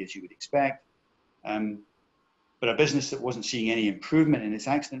safety, as you would expect, but a business that wasn't seeing any improvement in its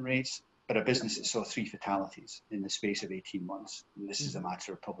accident rates, but a business that saw 3 fatalities in the space of 18 months. And this is a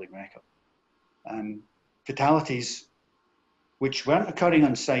matter of public record. Fatalities which weren't occurring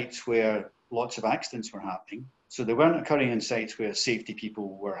on sites where lots of accidents were happening. So they weren't occurring on sites where safety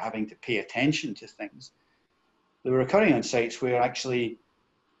people were having to pay attention to things. They were occurring on sites where actually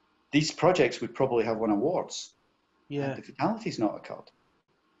these projects would probably have won awards. And the fatalities not occurred.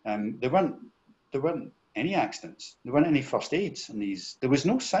 There weren't any accidents. There weren't any first aids in these. There was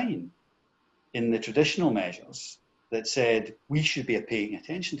no sign in the traditional measures that said we should be paying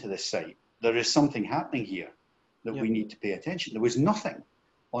attention to this site. There is something happening here that we need to pay attention. There was nothing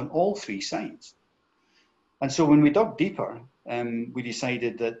on all 3 sites. And so when we dug deeper, we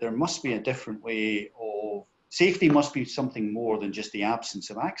decided that there must be a different way of safety. Must be something more than just the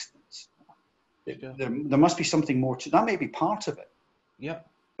absence of accidents. There must be something more to that. May be part of it.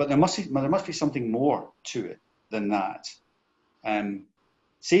 But there must be something more to it than that.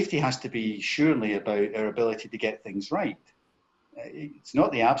 Safety has to be surely about our ability to get things right. It's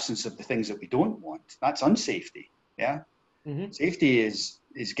not the absence of the things that we don't want. That's unsafety. Safety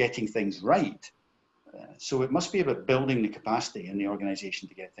is getting things right. So it must be about building the capacity in the organisation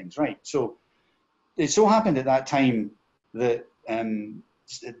to get things right. So it so happened at that time that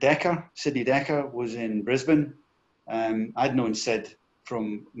Sydney Decker was in Brisbane I'd known Sid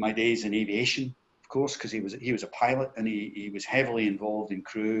from my days in aviation, of course, because he was a pilot, and he was heavily involved in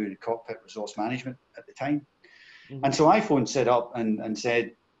crew and cockpit resource management at the time. Mm-hmm. And so I phoned Sid up and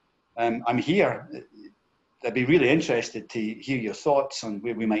said, I'm here. I'd be really interested to hear your thoughts on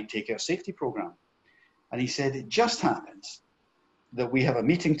where we might take our safety program. And he said, it just happens that we have a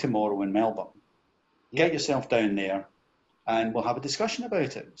meeting tomorrow in Melbourne. Get yourself down there and we'll have a discussion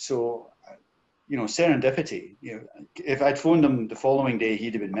about it. So, serendipity. If I'd phoned him the following day,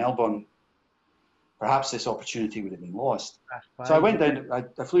 he'd have been in Melbourne, perhaps this opportunity would have been lost. So I went down,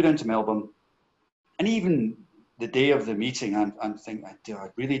 I flew down to Melbourne, and even the day of the meeting, I'm thinking, do I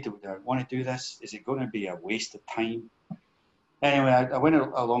want to do this? Is it going to be a waste of time? Anyway, I went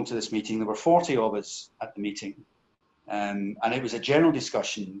along to this meeting. There were 40 of us at the meeting. And it was a general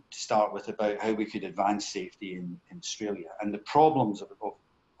discussion to start with about how we could advance safety in Australia and the problems of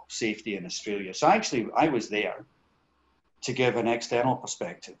safety in Australia. So actually, I was there to give an external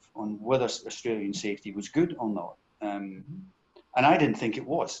perspective on whether Australian safety was good or not. And I didn't think it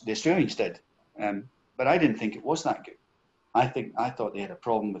was. The Australians did. But I didn't think it was that good. I thought they had a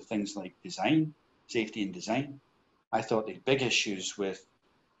problem with things like design, safety and design. I thought they had big issues with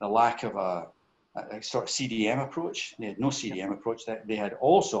the lack of a sort of CDM approach. They had no CDM approach. They had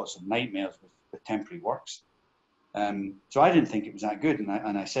all sorts of nightmares with temporary works. So I didn't think it was that good,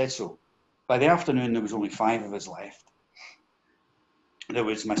 and I said so. By the afternoon, there was only 5 of us left. There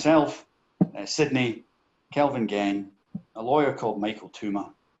was myself, Sydney, Kelvin Genn, a lawyer called Michael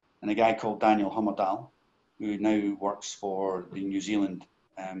Tuma, and a guy called Daniel Hummerdal, who now works for the New Zealand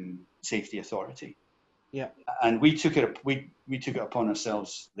Safety Authority. Yeah, and we took it upon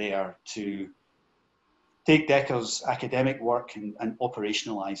ourselves there to take Decker's academic work and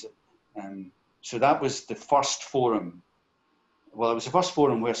operationalise it. So that was the first forum. Well, it was the first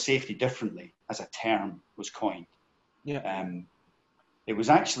forum where safety differently as a term was coined. Yeah. It was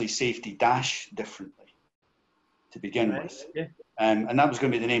actually safety differently to begin with. Yeah. And that was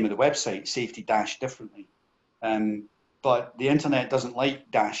going to be the name of the website, safety differently. But the internet doesn't like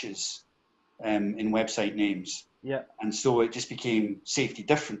dashes in website names. Yeah. And so it just became safety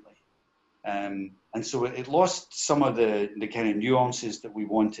differently. And so it lost some of the kind of nuances that we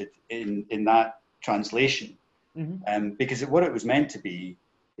wanted in that translation. Mm-hmm. Because what it was meant to be,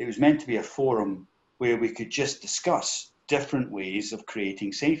 it was meant to be a forum where we could just discuss different ways of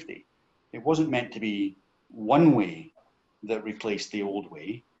creating safety. It wasn't meant to be one way that replaced the old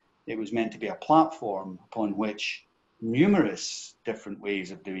way. It was meant to be a platform upon which numerous different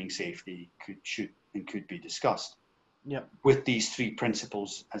ways of doing safety could be discussed. Yep. With these 3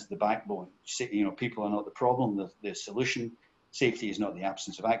 principles as the backbone. People are not the problem, the solution. Safety is not the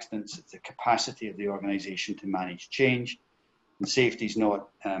absence of accidents, it's the capacity of the organization to manage change. And safety is not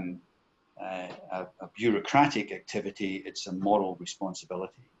a bureaucratic activity, it's a moral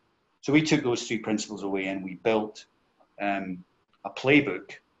responsibility. So we took those 3 principles away and we built a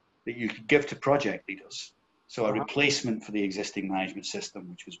playbook that you could give to project leaders. So a replacement for the existing management system,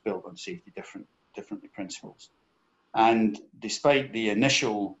 which was built on safety differently principles. And despite the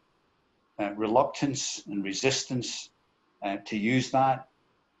initial reluctance and resistance to use that,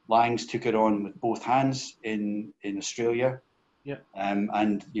 Langs took it on with both hands in Australia. Yeah.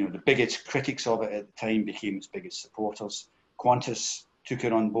 And the biggest critics of it at the time became its biggest supporters. Qantas took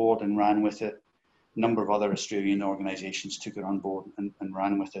it on board and ran with it. A number of other Australian organisations took it on board and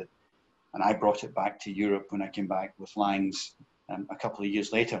ran with it. And I brought it back to Europe when I came back with Langs a couple of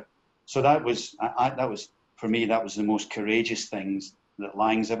years later. So that was for me, that was the most courageous things that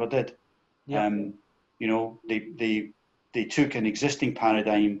Langs ever did. Yeah. They took an existing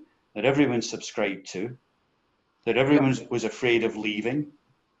paradigm that everyone subscribed to, that everyone was afraid of leaving,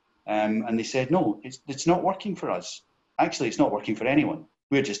 and they said, no, it's not working for us. Actually, it's not working for anyone.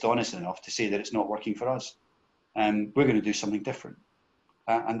 We're just honest enough to say that it's not working for us. We're going to do something different.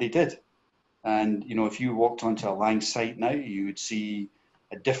 And they did. And, if you walked onto a Langs site now, you would see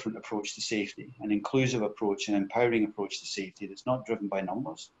a different approach to safety, an inclusive approach, an empowering approach to safety that's not driven by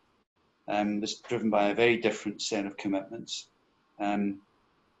numbers. That's driven by a very different set of commitments. And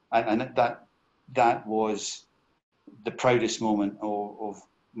that was the proudest moment of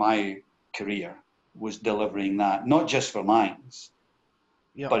my career, was delivering that, not just for Langs,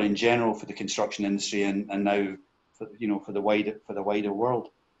 but in general for the construction industry and now for the wider world.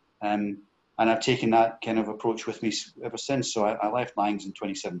 And I've taken that kind of approach with me ever since. So I left Langs in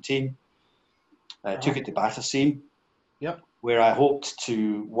 2017, took it to Battersea, where I hoped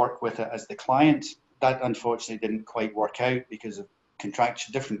to work with it as the client. That unfortunately didn't quite work out because of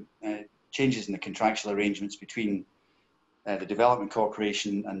different changes in the contractual arrangements between the Development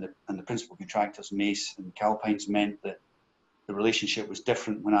Corporation and the principal contractors, Mace and Calpines, meant that the relationship was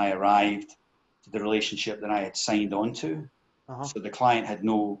different when I arrived to the relationship that I had signed on to. So the client had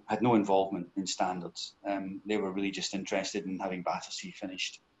no involvement in standards. They were really just interested in having Battersea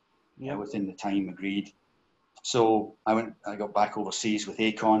finished within the time agreed. So I got back overseas with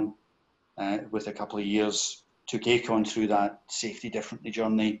Aecon with a couple of years, took Aecon through that safety differently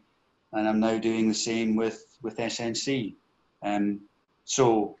journey, and I'm now doing the same with SNC.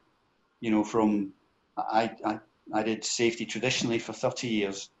 So, you know, I did safety traditionally for 30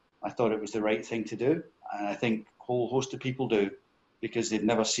 years. I thought it was the right thing to do, and I think a whole host of people do, because they've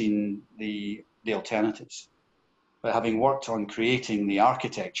never seen the alternatives. But having worked on creating the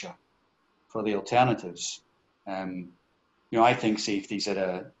architecture for the alternatives, you know, I think safety is at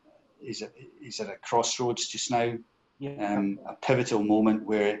a crossroads just now, a pivotal moment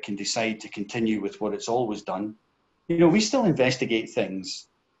where it can decide to continue with what it's always done. You know, we still investigate things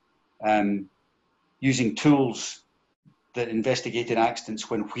using tools that investigated accidents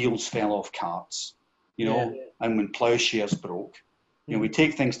when wheels fell off carts, you know, and when ploughshares broke. You know, we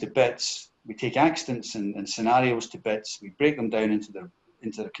take things to bits, we take accidents and scenarios to bits, we break them down into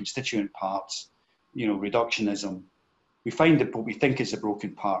the constituent parts, you know, reductionism. We find what we think is a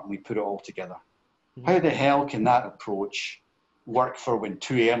broken part and we put it all together. How the hell can that approach work for when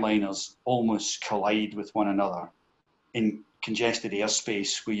two airliners almost collide with one another in congested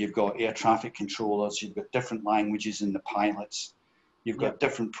airspace, where you've got air traffic controllers, you've got different languages in the pilots, you've got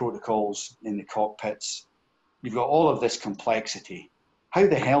different protocols in the cockpits, you've got all of this complexity. How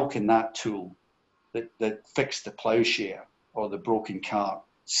the hell can that tool that fixed the ploughshare or the broken cart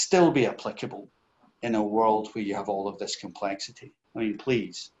still be applicable in a world where you have all of this complexity? I mean,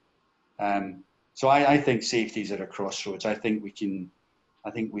 please. So I think safety is at a crossroads. I think we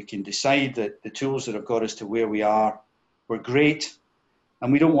can decide that the tools that have got us to where we are were great,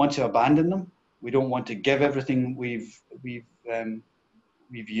 and we don't want to abandon them. We don't want to give everything we've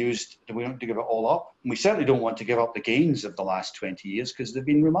used. We don't want to give it all up. And we certainly don't want to give up the gains of the last 20 years, because they've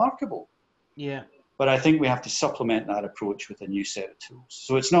been remarkable. Yeah. But I think we have to supplement that approach with a new set of tools.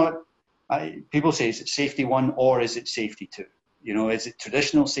 So it's not, people say, is it safety 1 or is it safety 2? You know, is it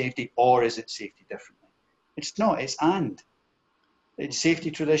traditional safety or is it safety differently? It's not, it's and. It's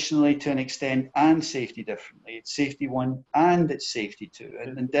safety traditionally to an extent and safety differently. It's safety 1 and it's safety 2.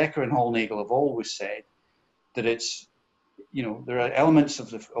 And Decker and Hallnagel have always said that it's, you know, there are elements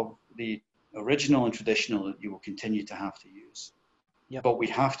of the original and traditional that you will continue to have to use. But we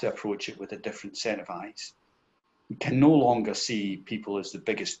have to approach it with a different set of eyes. We can no longer see people as the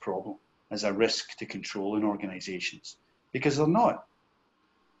biggest problem, as a risk to control in organizations, because they're not.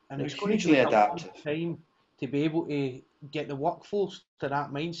 And they're hugely adaptive. Time to be able to get the workforce to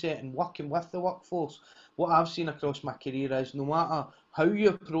that mindset and working with the workforce. What I've seen across my career is no matter how you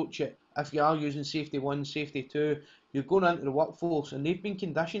approach it, if you are using safety 1, safety 2, you're going into the workforce and they've been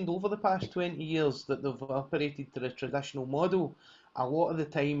conditioned over the past 20 years that they've operated to the traditional model. A lot of the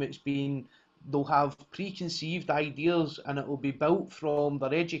time it's been, they'll have preconceived ideas and it will be built from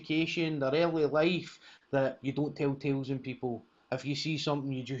their education, their early life, that you don't tell tales in people. If you see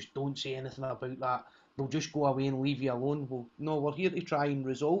something, you just don't say anything about that. They'll just go away and leave you alone. Well, no, we're here to try and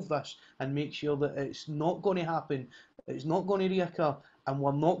resolve this and make sure that it's not going to happen, it's not going to reoccur, and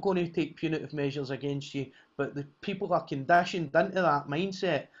we're not going to take punitive measures against you. But the people are conditioned into that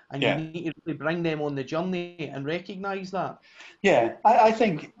mindset, and you need to really bring them on the journey and recognise that. Yeah, I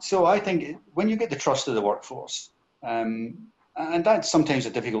think so. I think when you get the trust of the workforce, and that's sometimes a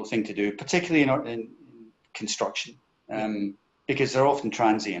difficult thing to do, particularly in construction. Because they're often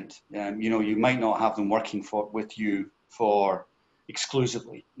transient. You know, you might not have them working with you for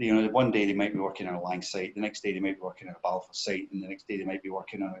exclusively. You know, one day they might be working on a Lang site, the next day they might be working on a Balfour site, and the next day they might be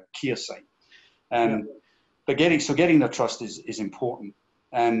working on a Kia site. But getting their trust is important.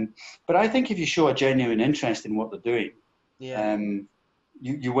 But I think if you show a genuine interest in what they're doing,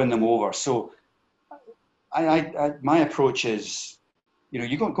 you win them over. So my approach is, you know,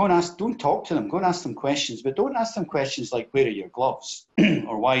 you go and ask, don't talk to them, go and ask them questions, but don't ask them questions like, where are your gloves?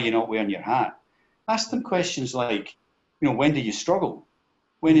 Or why are you not wearing your hat? Ask them questions like, you know, when do you struggle?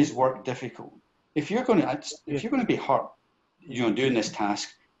 When is work difficult? If you're going to be hurt, you know, doing this task,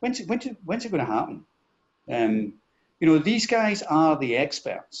 when's it going to happen? You know, these guys are the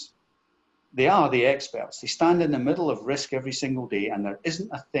experts. They are the experts. They stand in the middle of risk every single day, and there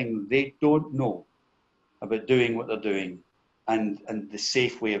isn't a thing they don't know about doing what they're doing. And the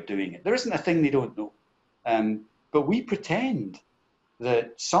safe way of doing it. There isn't a thing they don't know. But we pretend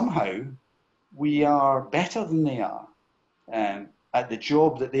that somehow we are better than they are at the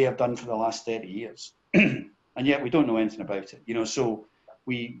job that they have done for the last 30 years. and yet we don't know anything about it. So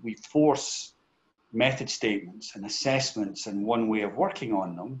we force method statements and assessments and one way of working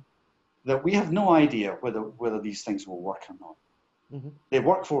on them that we have no idea whether these things will work or not. Mm-hmm. The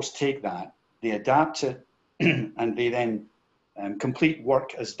workforce take that, they adapt it, and they then complete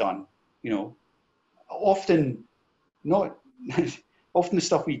work as done. Often the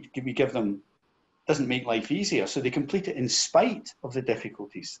stuff we give them doesn't make life easier, so they complete it in spite of the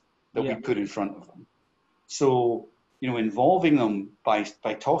difficulties that we put in front of them. So, involving them by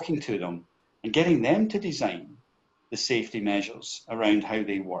talking to them and getting them to design the safety measures around how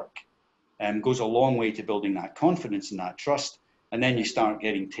they work goes a long way to building that confidence and that trust. And then you start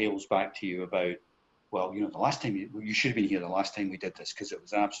getting tales back to you about, well, the last time you should have been here the last time we did this because it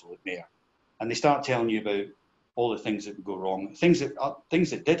was an absolute mare. And they start telling you about all the things that would go wrong, things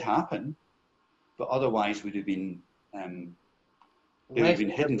that did happen, but otherwise would have been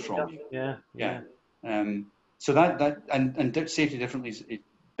hidden from you. Yeah. So that and safety differently is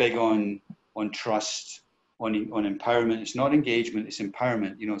big on trust, on empowerment. It's not engagement, it's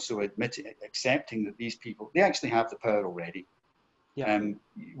empowerment. So accepting that these people, they actually have the power already. Yeah.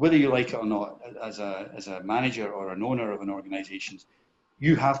 Whether you like it or not, as a manager or an owner of an organisation,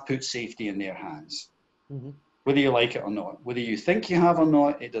 you have put safety in their hands. Mm-hmm. Whether you like it or not, whether you think you have or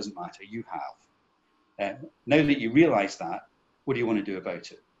not, it doesn't matter. You have. Now that you realise that, what do you want to do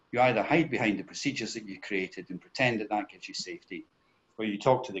about it? You either hide behind the procedures that you created and pretend that gives you safety, or you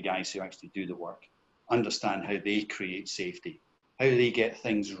talk to the guys who actually do the work, understand how they create safety, how they get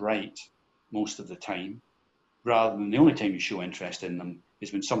things right most of the time, rather than the only time you show interest in them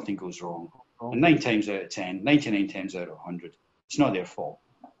is when something goes wrong. And 9 times out of 10, 99 times out of 100, it's not their fault.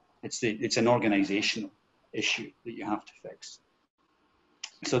 It's an organisational issue that you have to fix.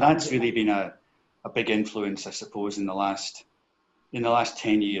 So that's really been a big influence, I suppose, in the last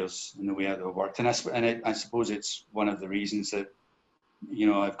 10 years in the way that I've worked. And I suppose it's one of the reasons that,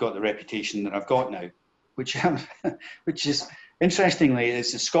 I've got the reputation that I've got now, which is, interestingly,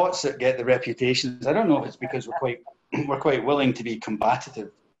 it's the Scots that get the reputations. I don't know if it's because we're quite willing to be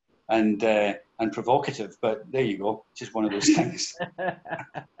combative and provocative, but there you go. It's just one of those things.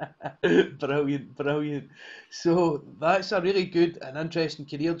 Brilliant. So that's a really good and interesting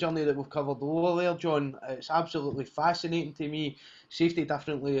career journey that we've covered over there, John. It's absolutely fascinating to me. Safety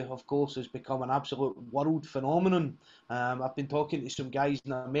definitely, of course, has become an absolute world phenomenon. I've been talking to some guys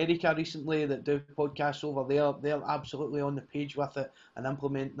in America recently that do podcasts over there. They're absolutely on the page with it and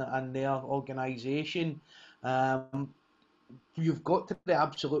implementing it in their organisation. You've got to the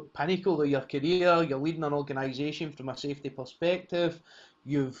absolute pinnacle of your career. You're leading an organisation from a safety perspective.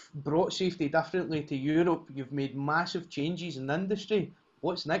 You've brought safety differently to Europe. You've made massive changes in the industry.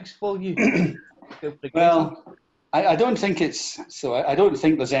 What's next for you? Well, I don't think it's so. I don't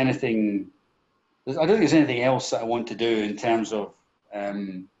think there's anything. I don't think there's anything else that I want to do in terms of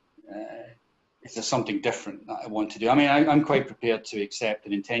if there's something different that I want to do. I mean, I'm quite prepared to accept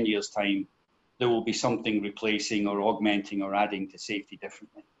that in 10 years' time there will be something replacing or augmenting or adding to safety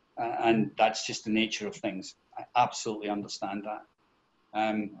differently, and that's just the nature of things. I absolutely understand that.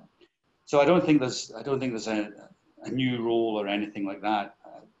 So I don't think there's a new role or anything like that.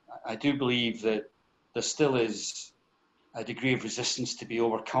 I do believe that there still is a degree of resistance to be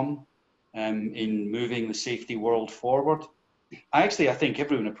overcome in moving the safety world forward. I think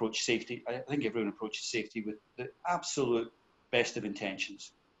everyone approaches safety. I think everyone approaches safety with the absolute best of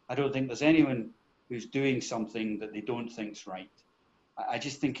intentions. I don't think there's anyone who's doing something that they don't think's right. I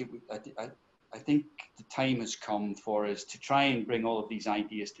just think I think the time has come for us to try and bring all of these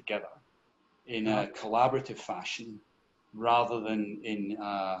ideas together in a collaborative fashion rather than in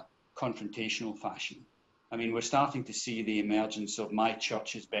a confrontational fashion. I mean, we're starting to see the emergence of my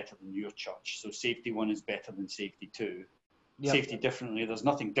church is better than your church. So safety one is better than safety two. Yep. Safety differently, there's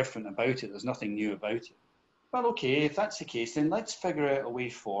nothing different about it. There's nothing new about it. Well, okay, if that's the case, then let's figure out a way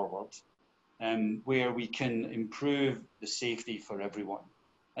forward where we can improve the safety for everyone.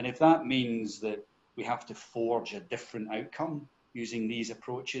 And if that means that we have to forge a different outcome using these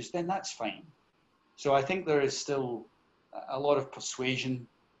approaches, then that's fine. So I think there is still a lot of persuasion.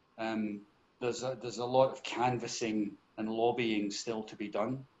 There's a lot of canvassing and lobbying still to be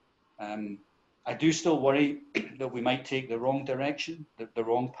done. I do still worry that we might take the wrong direction, the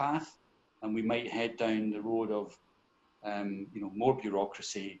wrong path, and we might head down the road of more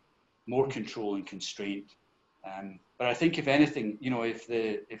bureaucracy, more control and constraint. But I think if anything, if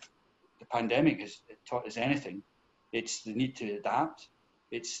the pandemic has taught us anything, it's the need to adapt.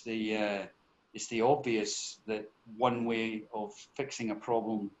 It's the obvious that one way of fixing a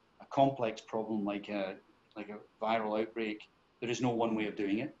problem, a complex problem like a viral outbreak, there is no one way of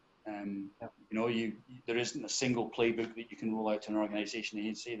doing it. You know, there isn't a single playbook that you can roll out to an organization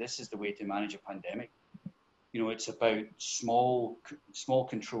and say, this is the way to manage a pandemic. You know, it's about small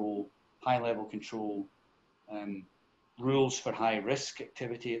control, high level control, rules for high risk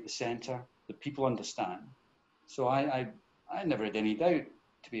activity at the center that people understand. So I never had any doubt,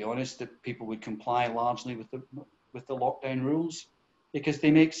 to be honest, that people would comply largely with the lockdown rules, because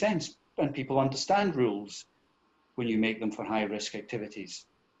they make sense and people understand rules when you make them for high risk activities,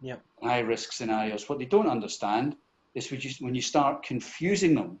 high risk scenarios. What they don't understand is when you start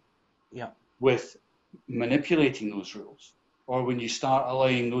confusing them with manipulating those rules, or when you start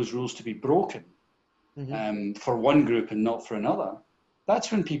allowing those rules to be broken for one group and not for another.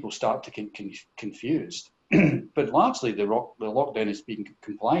 That's when people start to get confused. But largely the lockdown is being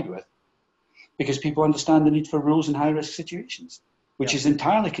complied with because people understand the need for rules in high-risk situations, which is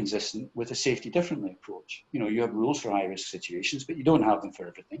entirely consistent with a safety differently approach. You know, you have rules for high-risk situations, but you don't have them for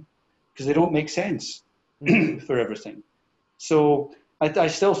everything because they don't make sense for everything. So I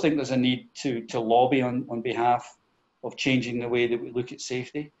still think there's a need to lobby on behalf of changing the way that we look at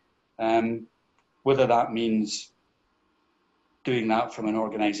safety, whether that means doing that from an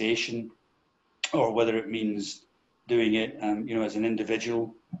organization or whether it means doing it, you know, as an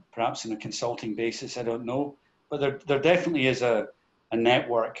individual, perhaps on a consulting basis, I don't know. But there definitely is a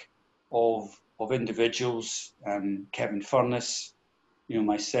network of individuals, Kevin Furness, you know,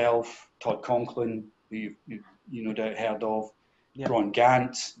 myself, Todd Conklin, who you no doubt heard of, Ron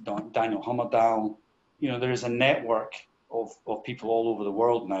Gant, Daniel Hummerdal. You know, there is a network of people all over the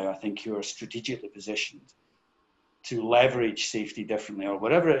world now, I think, who are strategically positioned to leverage safety differently, or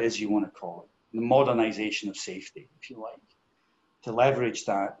whatever it is you want to call it, the modernization of safety, if you like, to leverage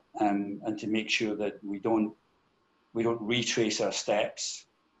that and to make sure that we don't retrace our steps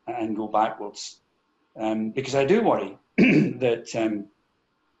and go backwards. Because I do worry that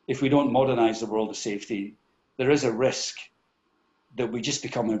if we don't modernize the world of safety, there is a risk that we just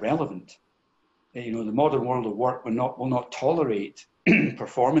become irrelevant. You know, the modern world of work will not tolerate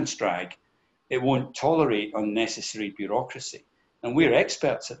performance drag. It won't tolerate unnecessary bureaucracy, and we're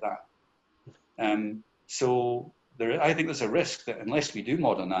experts at that. So I think there's a risk that unless we do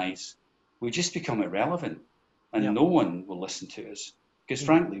modernize, we just become irrelevant, and no one will listen to us because,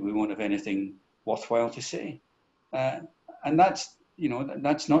 frankly, we won't have anything worthwhile to say. And that's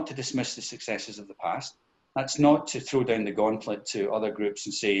not to dismiss the successes of the past. That's not to throw down the gauntlet to other groups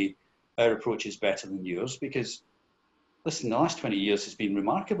and say our approach is better than yours, because listen, the last 20 years has been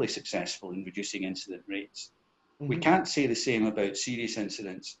remarkably successful in reducing incident rates. We can't say the same about serious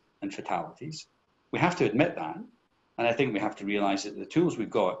incidents and fatalities. We have to admit that. And I think we have to realize that the tools we've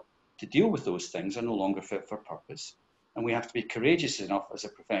got to deal with those things are no longer fit for purpose. And we have to be courageous enough as a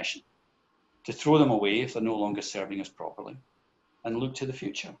profession to throw them away if they're no longer serving us properly and look to the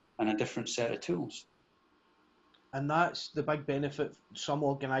future and a different set of tools. And that's the big benefit some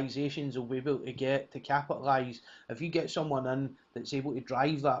organisations will be able to get to capitalise. If you get someone in that's able to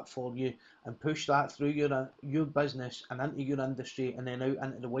drive that for you and push that through your business and into your industry and then out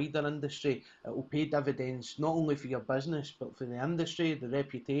into the wider industry, it will pay dividends not only for your business but for the industry, the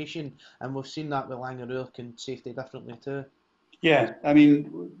reputation, and we've seen that with Langer Heuerk and Safety Differently too. Yeah, I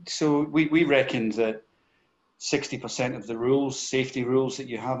mean, so we reckoned that 60% of the rules, safety rules that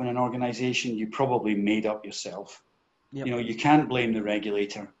you have in an organization, you probably made up yourself. You know, you can't blame the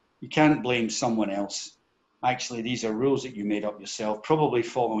regulator. You can't blame someone else. Actually, these are rules that you made up yourself, probably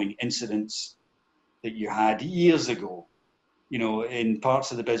following incidents that you had years ago, you know, in parts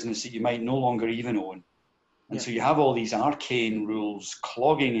of the business that you might no longer even own. And so you have all these arcane rules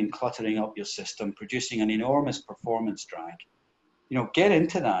clogging and cluttering up your system, producing an enormous performance drag. You know, get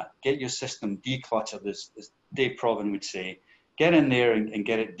into that, get your system decluttered, as Dave Proven would say. Get in there and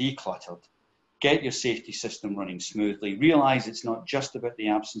get it decluttered. Get your safety system running smoothly. Realize it's not just about the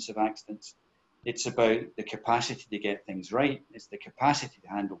absence of accidents. It's about the capacity to get things right. It's the capacity to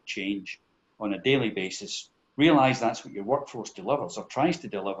handle change on a daily basis. Realize that's what your workforce delivers or tries to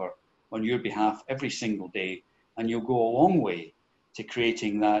deliver on your behalf every single day. And you'll go a long way to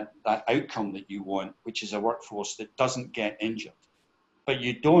creating that outcome that you want, which is a workforce that doesn't get injured. But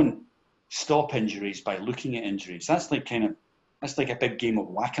you don't stop injuries by looking at injuries. That's like a big game of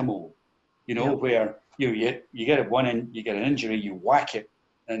whack-a-mole, you know, where you get an injury, you whack it,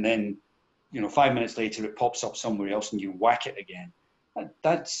 and then, you know, 5 minutes later it pops up somewhere else and you whack it again.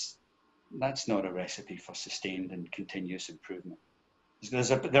 That's not a recipe for sustained and continuous improvement.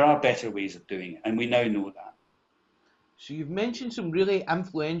 There are better ways of doing it, and we now know that. So you've mentioned some really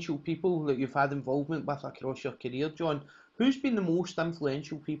influential people that you've had involvement with across your career, John. Who's been the most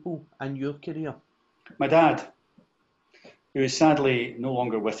influential people in your career? My dad. He was sadly no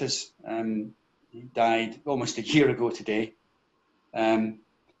longer with us. He died almost a year ago today.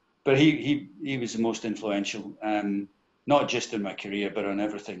 But he was the most influential, not just in my career, but on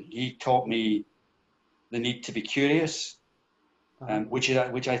everything. He taught me the need to be curious, which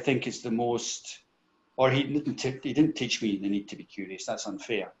I think is the most, or he didn't teach me the need to be curious. That's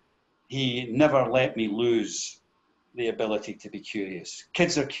unfair. He never let me lose the ability to be curious.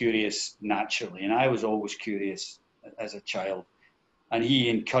 Kids are curious naturally, and I was always curious as a child. And he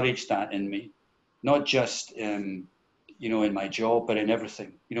encouraged that in me, not just in my job, but in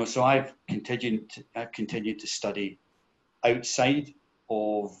everything. So I've continued to study outside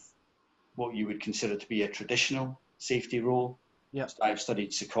of what you would consider to be a traditional safety role. Yeah. I've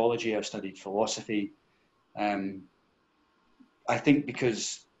studied psychology, I've studied philosophy. I think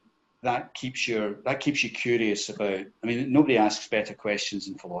because that keeps you curious about. I mean, nobody asks better questions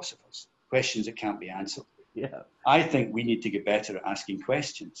than philosophers. Questions that can't be answered. Yeah. I think we need to get better at asking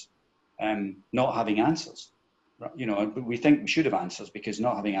questions, not having answers. We think we should have answers because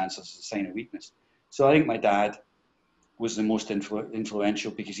not having answers is a sign of weakness. So I think my dad was the most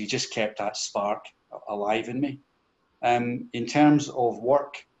influential because he just kept that spark alive in me. In terms of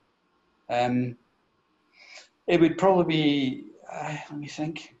work, it would probably be, let me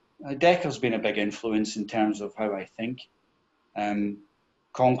think. Decker's been a big influence in terms of how I think.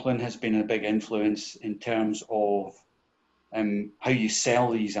 Conklin has been a big influence in terms of how you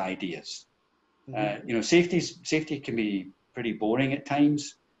sell these ideas. Mm-hmm. Safety can be pretty boring at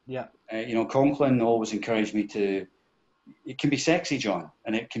times. Yeah. Conklin always encouraged me to. It can be sexy, John,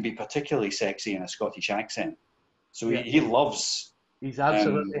 and it can be particularly sexy in a Scottish accent. So yeah. he loves. He's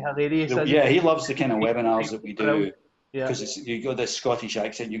absolutely hilarious. He loves the kind of webinars that we do because you got this Scottish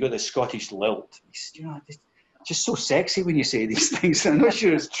accent, you got this Scottish lilt. It's just so sexy when you say these things. I'm not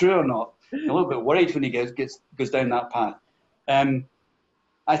sure it's true or not. I'm a little bit worried when he goes down that path.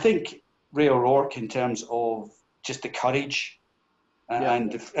 I think Ray O'Rourke, in terms of just the courage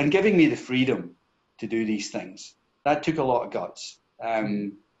and giving me the freedom to do these things, that took a lot of guts.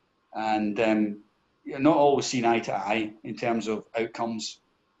 Not always seen eye to eye in terms of outcomes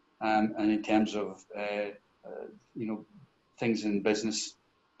and in terms of things in business.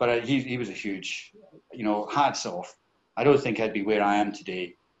 But he was a huge, hats off. I don't think I'd be where I am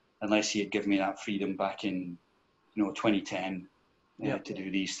today unless he had given me that freedom back in 2010 to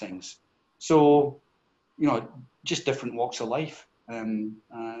do these things. So, just different walks of life.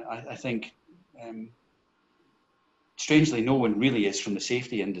 I think, strangely, no one really is from the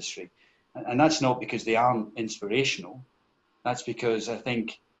safety industry. And that's not because they aren't inspirational. That's because I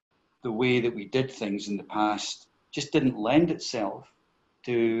think the way that we did things in the past just didn't lend itself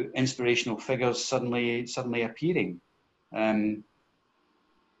to inspirational figures suddenly appearing.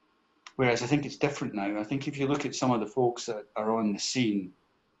 Whereas I think it's different now. I think if you look at some of the folks that are on the scene,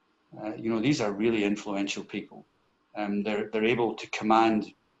 these are really influential people. They're able to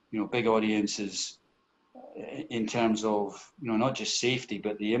command, big audiences in terms of, not just safety,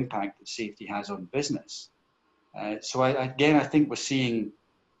 but the impact that safety has on business. So I think we're seeing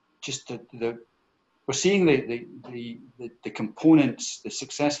just the components, the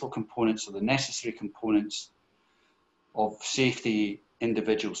successful components or the necessary components of safety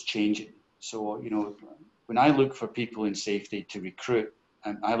individuals changing. So, when I look for people in safety to recruit,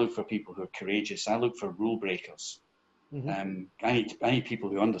 I look for people who are courageous. I look for rule breakers. Mm-hmm. I need people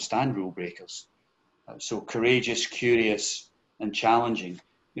who understand rule breakers. So courageous, curious, and challenging.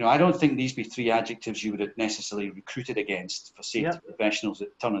 I don't think these be three adjectives you would have necessarily recruited against for safety professionals at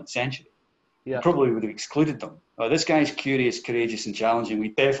the turn of the century. You probably would have excluded them. Oh, this guy's curious, courageous, and challenging. We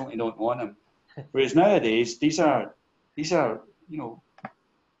definitely don't want him. Whereas nowadays, these are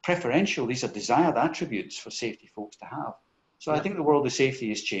preferential. These are desired attributes for safety folks to have. So I think the world of safety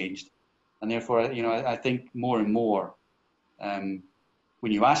has changed, and therefore, I think more and more.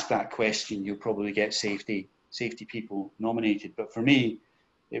 When you ask that question, you'll probably get safety people nominated. But for me,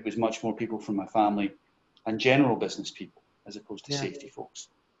 it was much more people from my family and general business people as opposed to safety folks.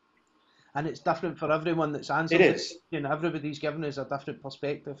 And it's different for everyone that's answered. It is. Everybody's given us a different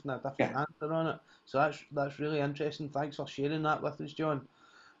perspective and a different answer on it. So that's really interesting. Thanks for sharing that with us, John.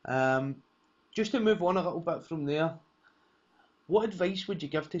 Just to move on a little bit from there, what advice would you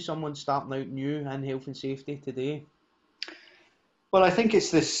give to someone starting out new in health and safety today? Well, I think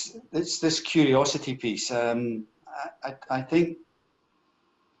it's this curiosity piece. I think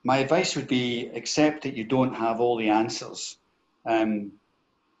my advice would be accept that you don't have all the answers.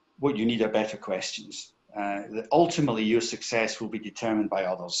 What you need are better questions. That ultimately your success will be determined by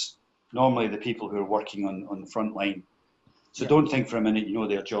others, normally the people who are working on the front line. So don't think for a minute you know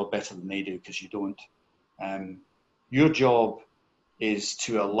their job better than they do, because you don't. Your job is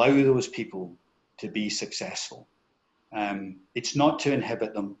to allow those people to be successful. It's not to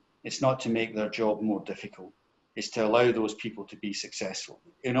inhibit them. It's not to make their job more difficult. It's to allow those people to be successful.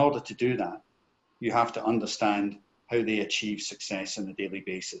 In order to do that, you have to understand how they achieve success on a daily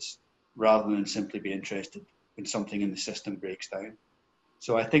basis, rather than simply be interested when something in the system breaks down.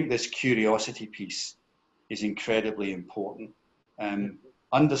 So I think this curiosity piece is incredibly important.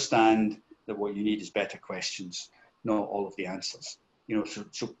 Understand that what you need is better questions, not all of the answers.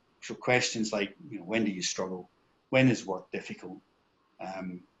 So questions like, when do you struggle? When is work difficult?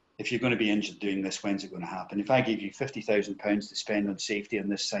 If you're going to be injured doing this, when's it going to happen? If I gave you £50,000 to spend on safety on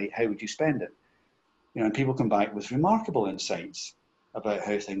this site, how would you spend it? And people come back with remarkable insights about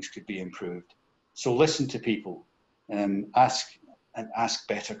how things could be improved. So listen to people, ask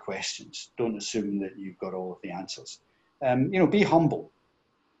better questions. Don't assume that you've got all of the answers. Be humble.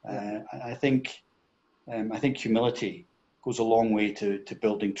 I think humility goes a long way to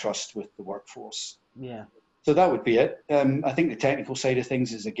building trust with the workforce. Yeah. So that would be it. I think the technical side of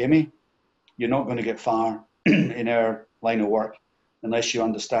things is a gimme. You're not going to get far in our line of work unless you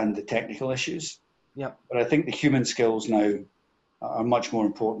understand the technical issues. Yep. But I think the human skills now are much more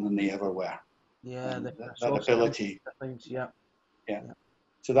important than they ever were. Yeah, that ability. Things, yeah.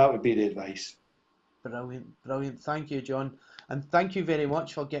 So that would be the advice. Brilliant. Thank you, John. And thank you very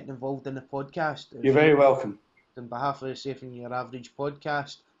much for getting involved in the podcast. You're very welcome. On behalf of the Safer Than Your Average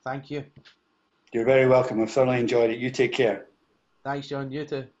podcast, thank you. You're very welcome. I've thoroughly enjoyed it. You take care. Thanks, John. You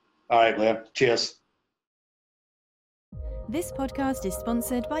too. All right, Blair. Cheers. This podcast is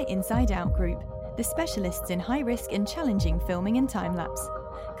sponsored by Inside Out Group, the specialists in high-risk and challenging filming and time-lapse,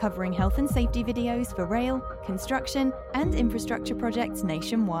 covering health and safety videos for rail, construction and infrastructure projects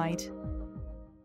nationwide.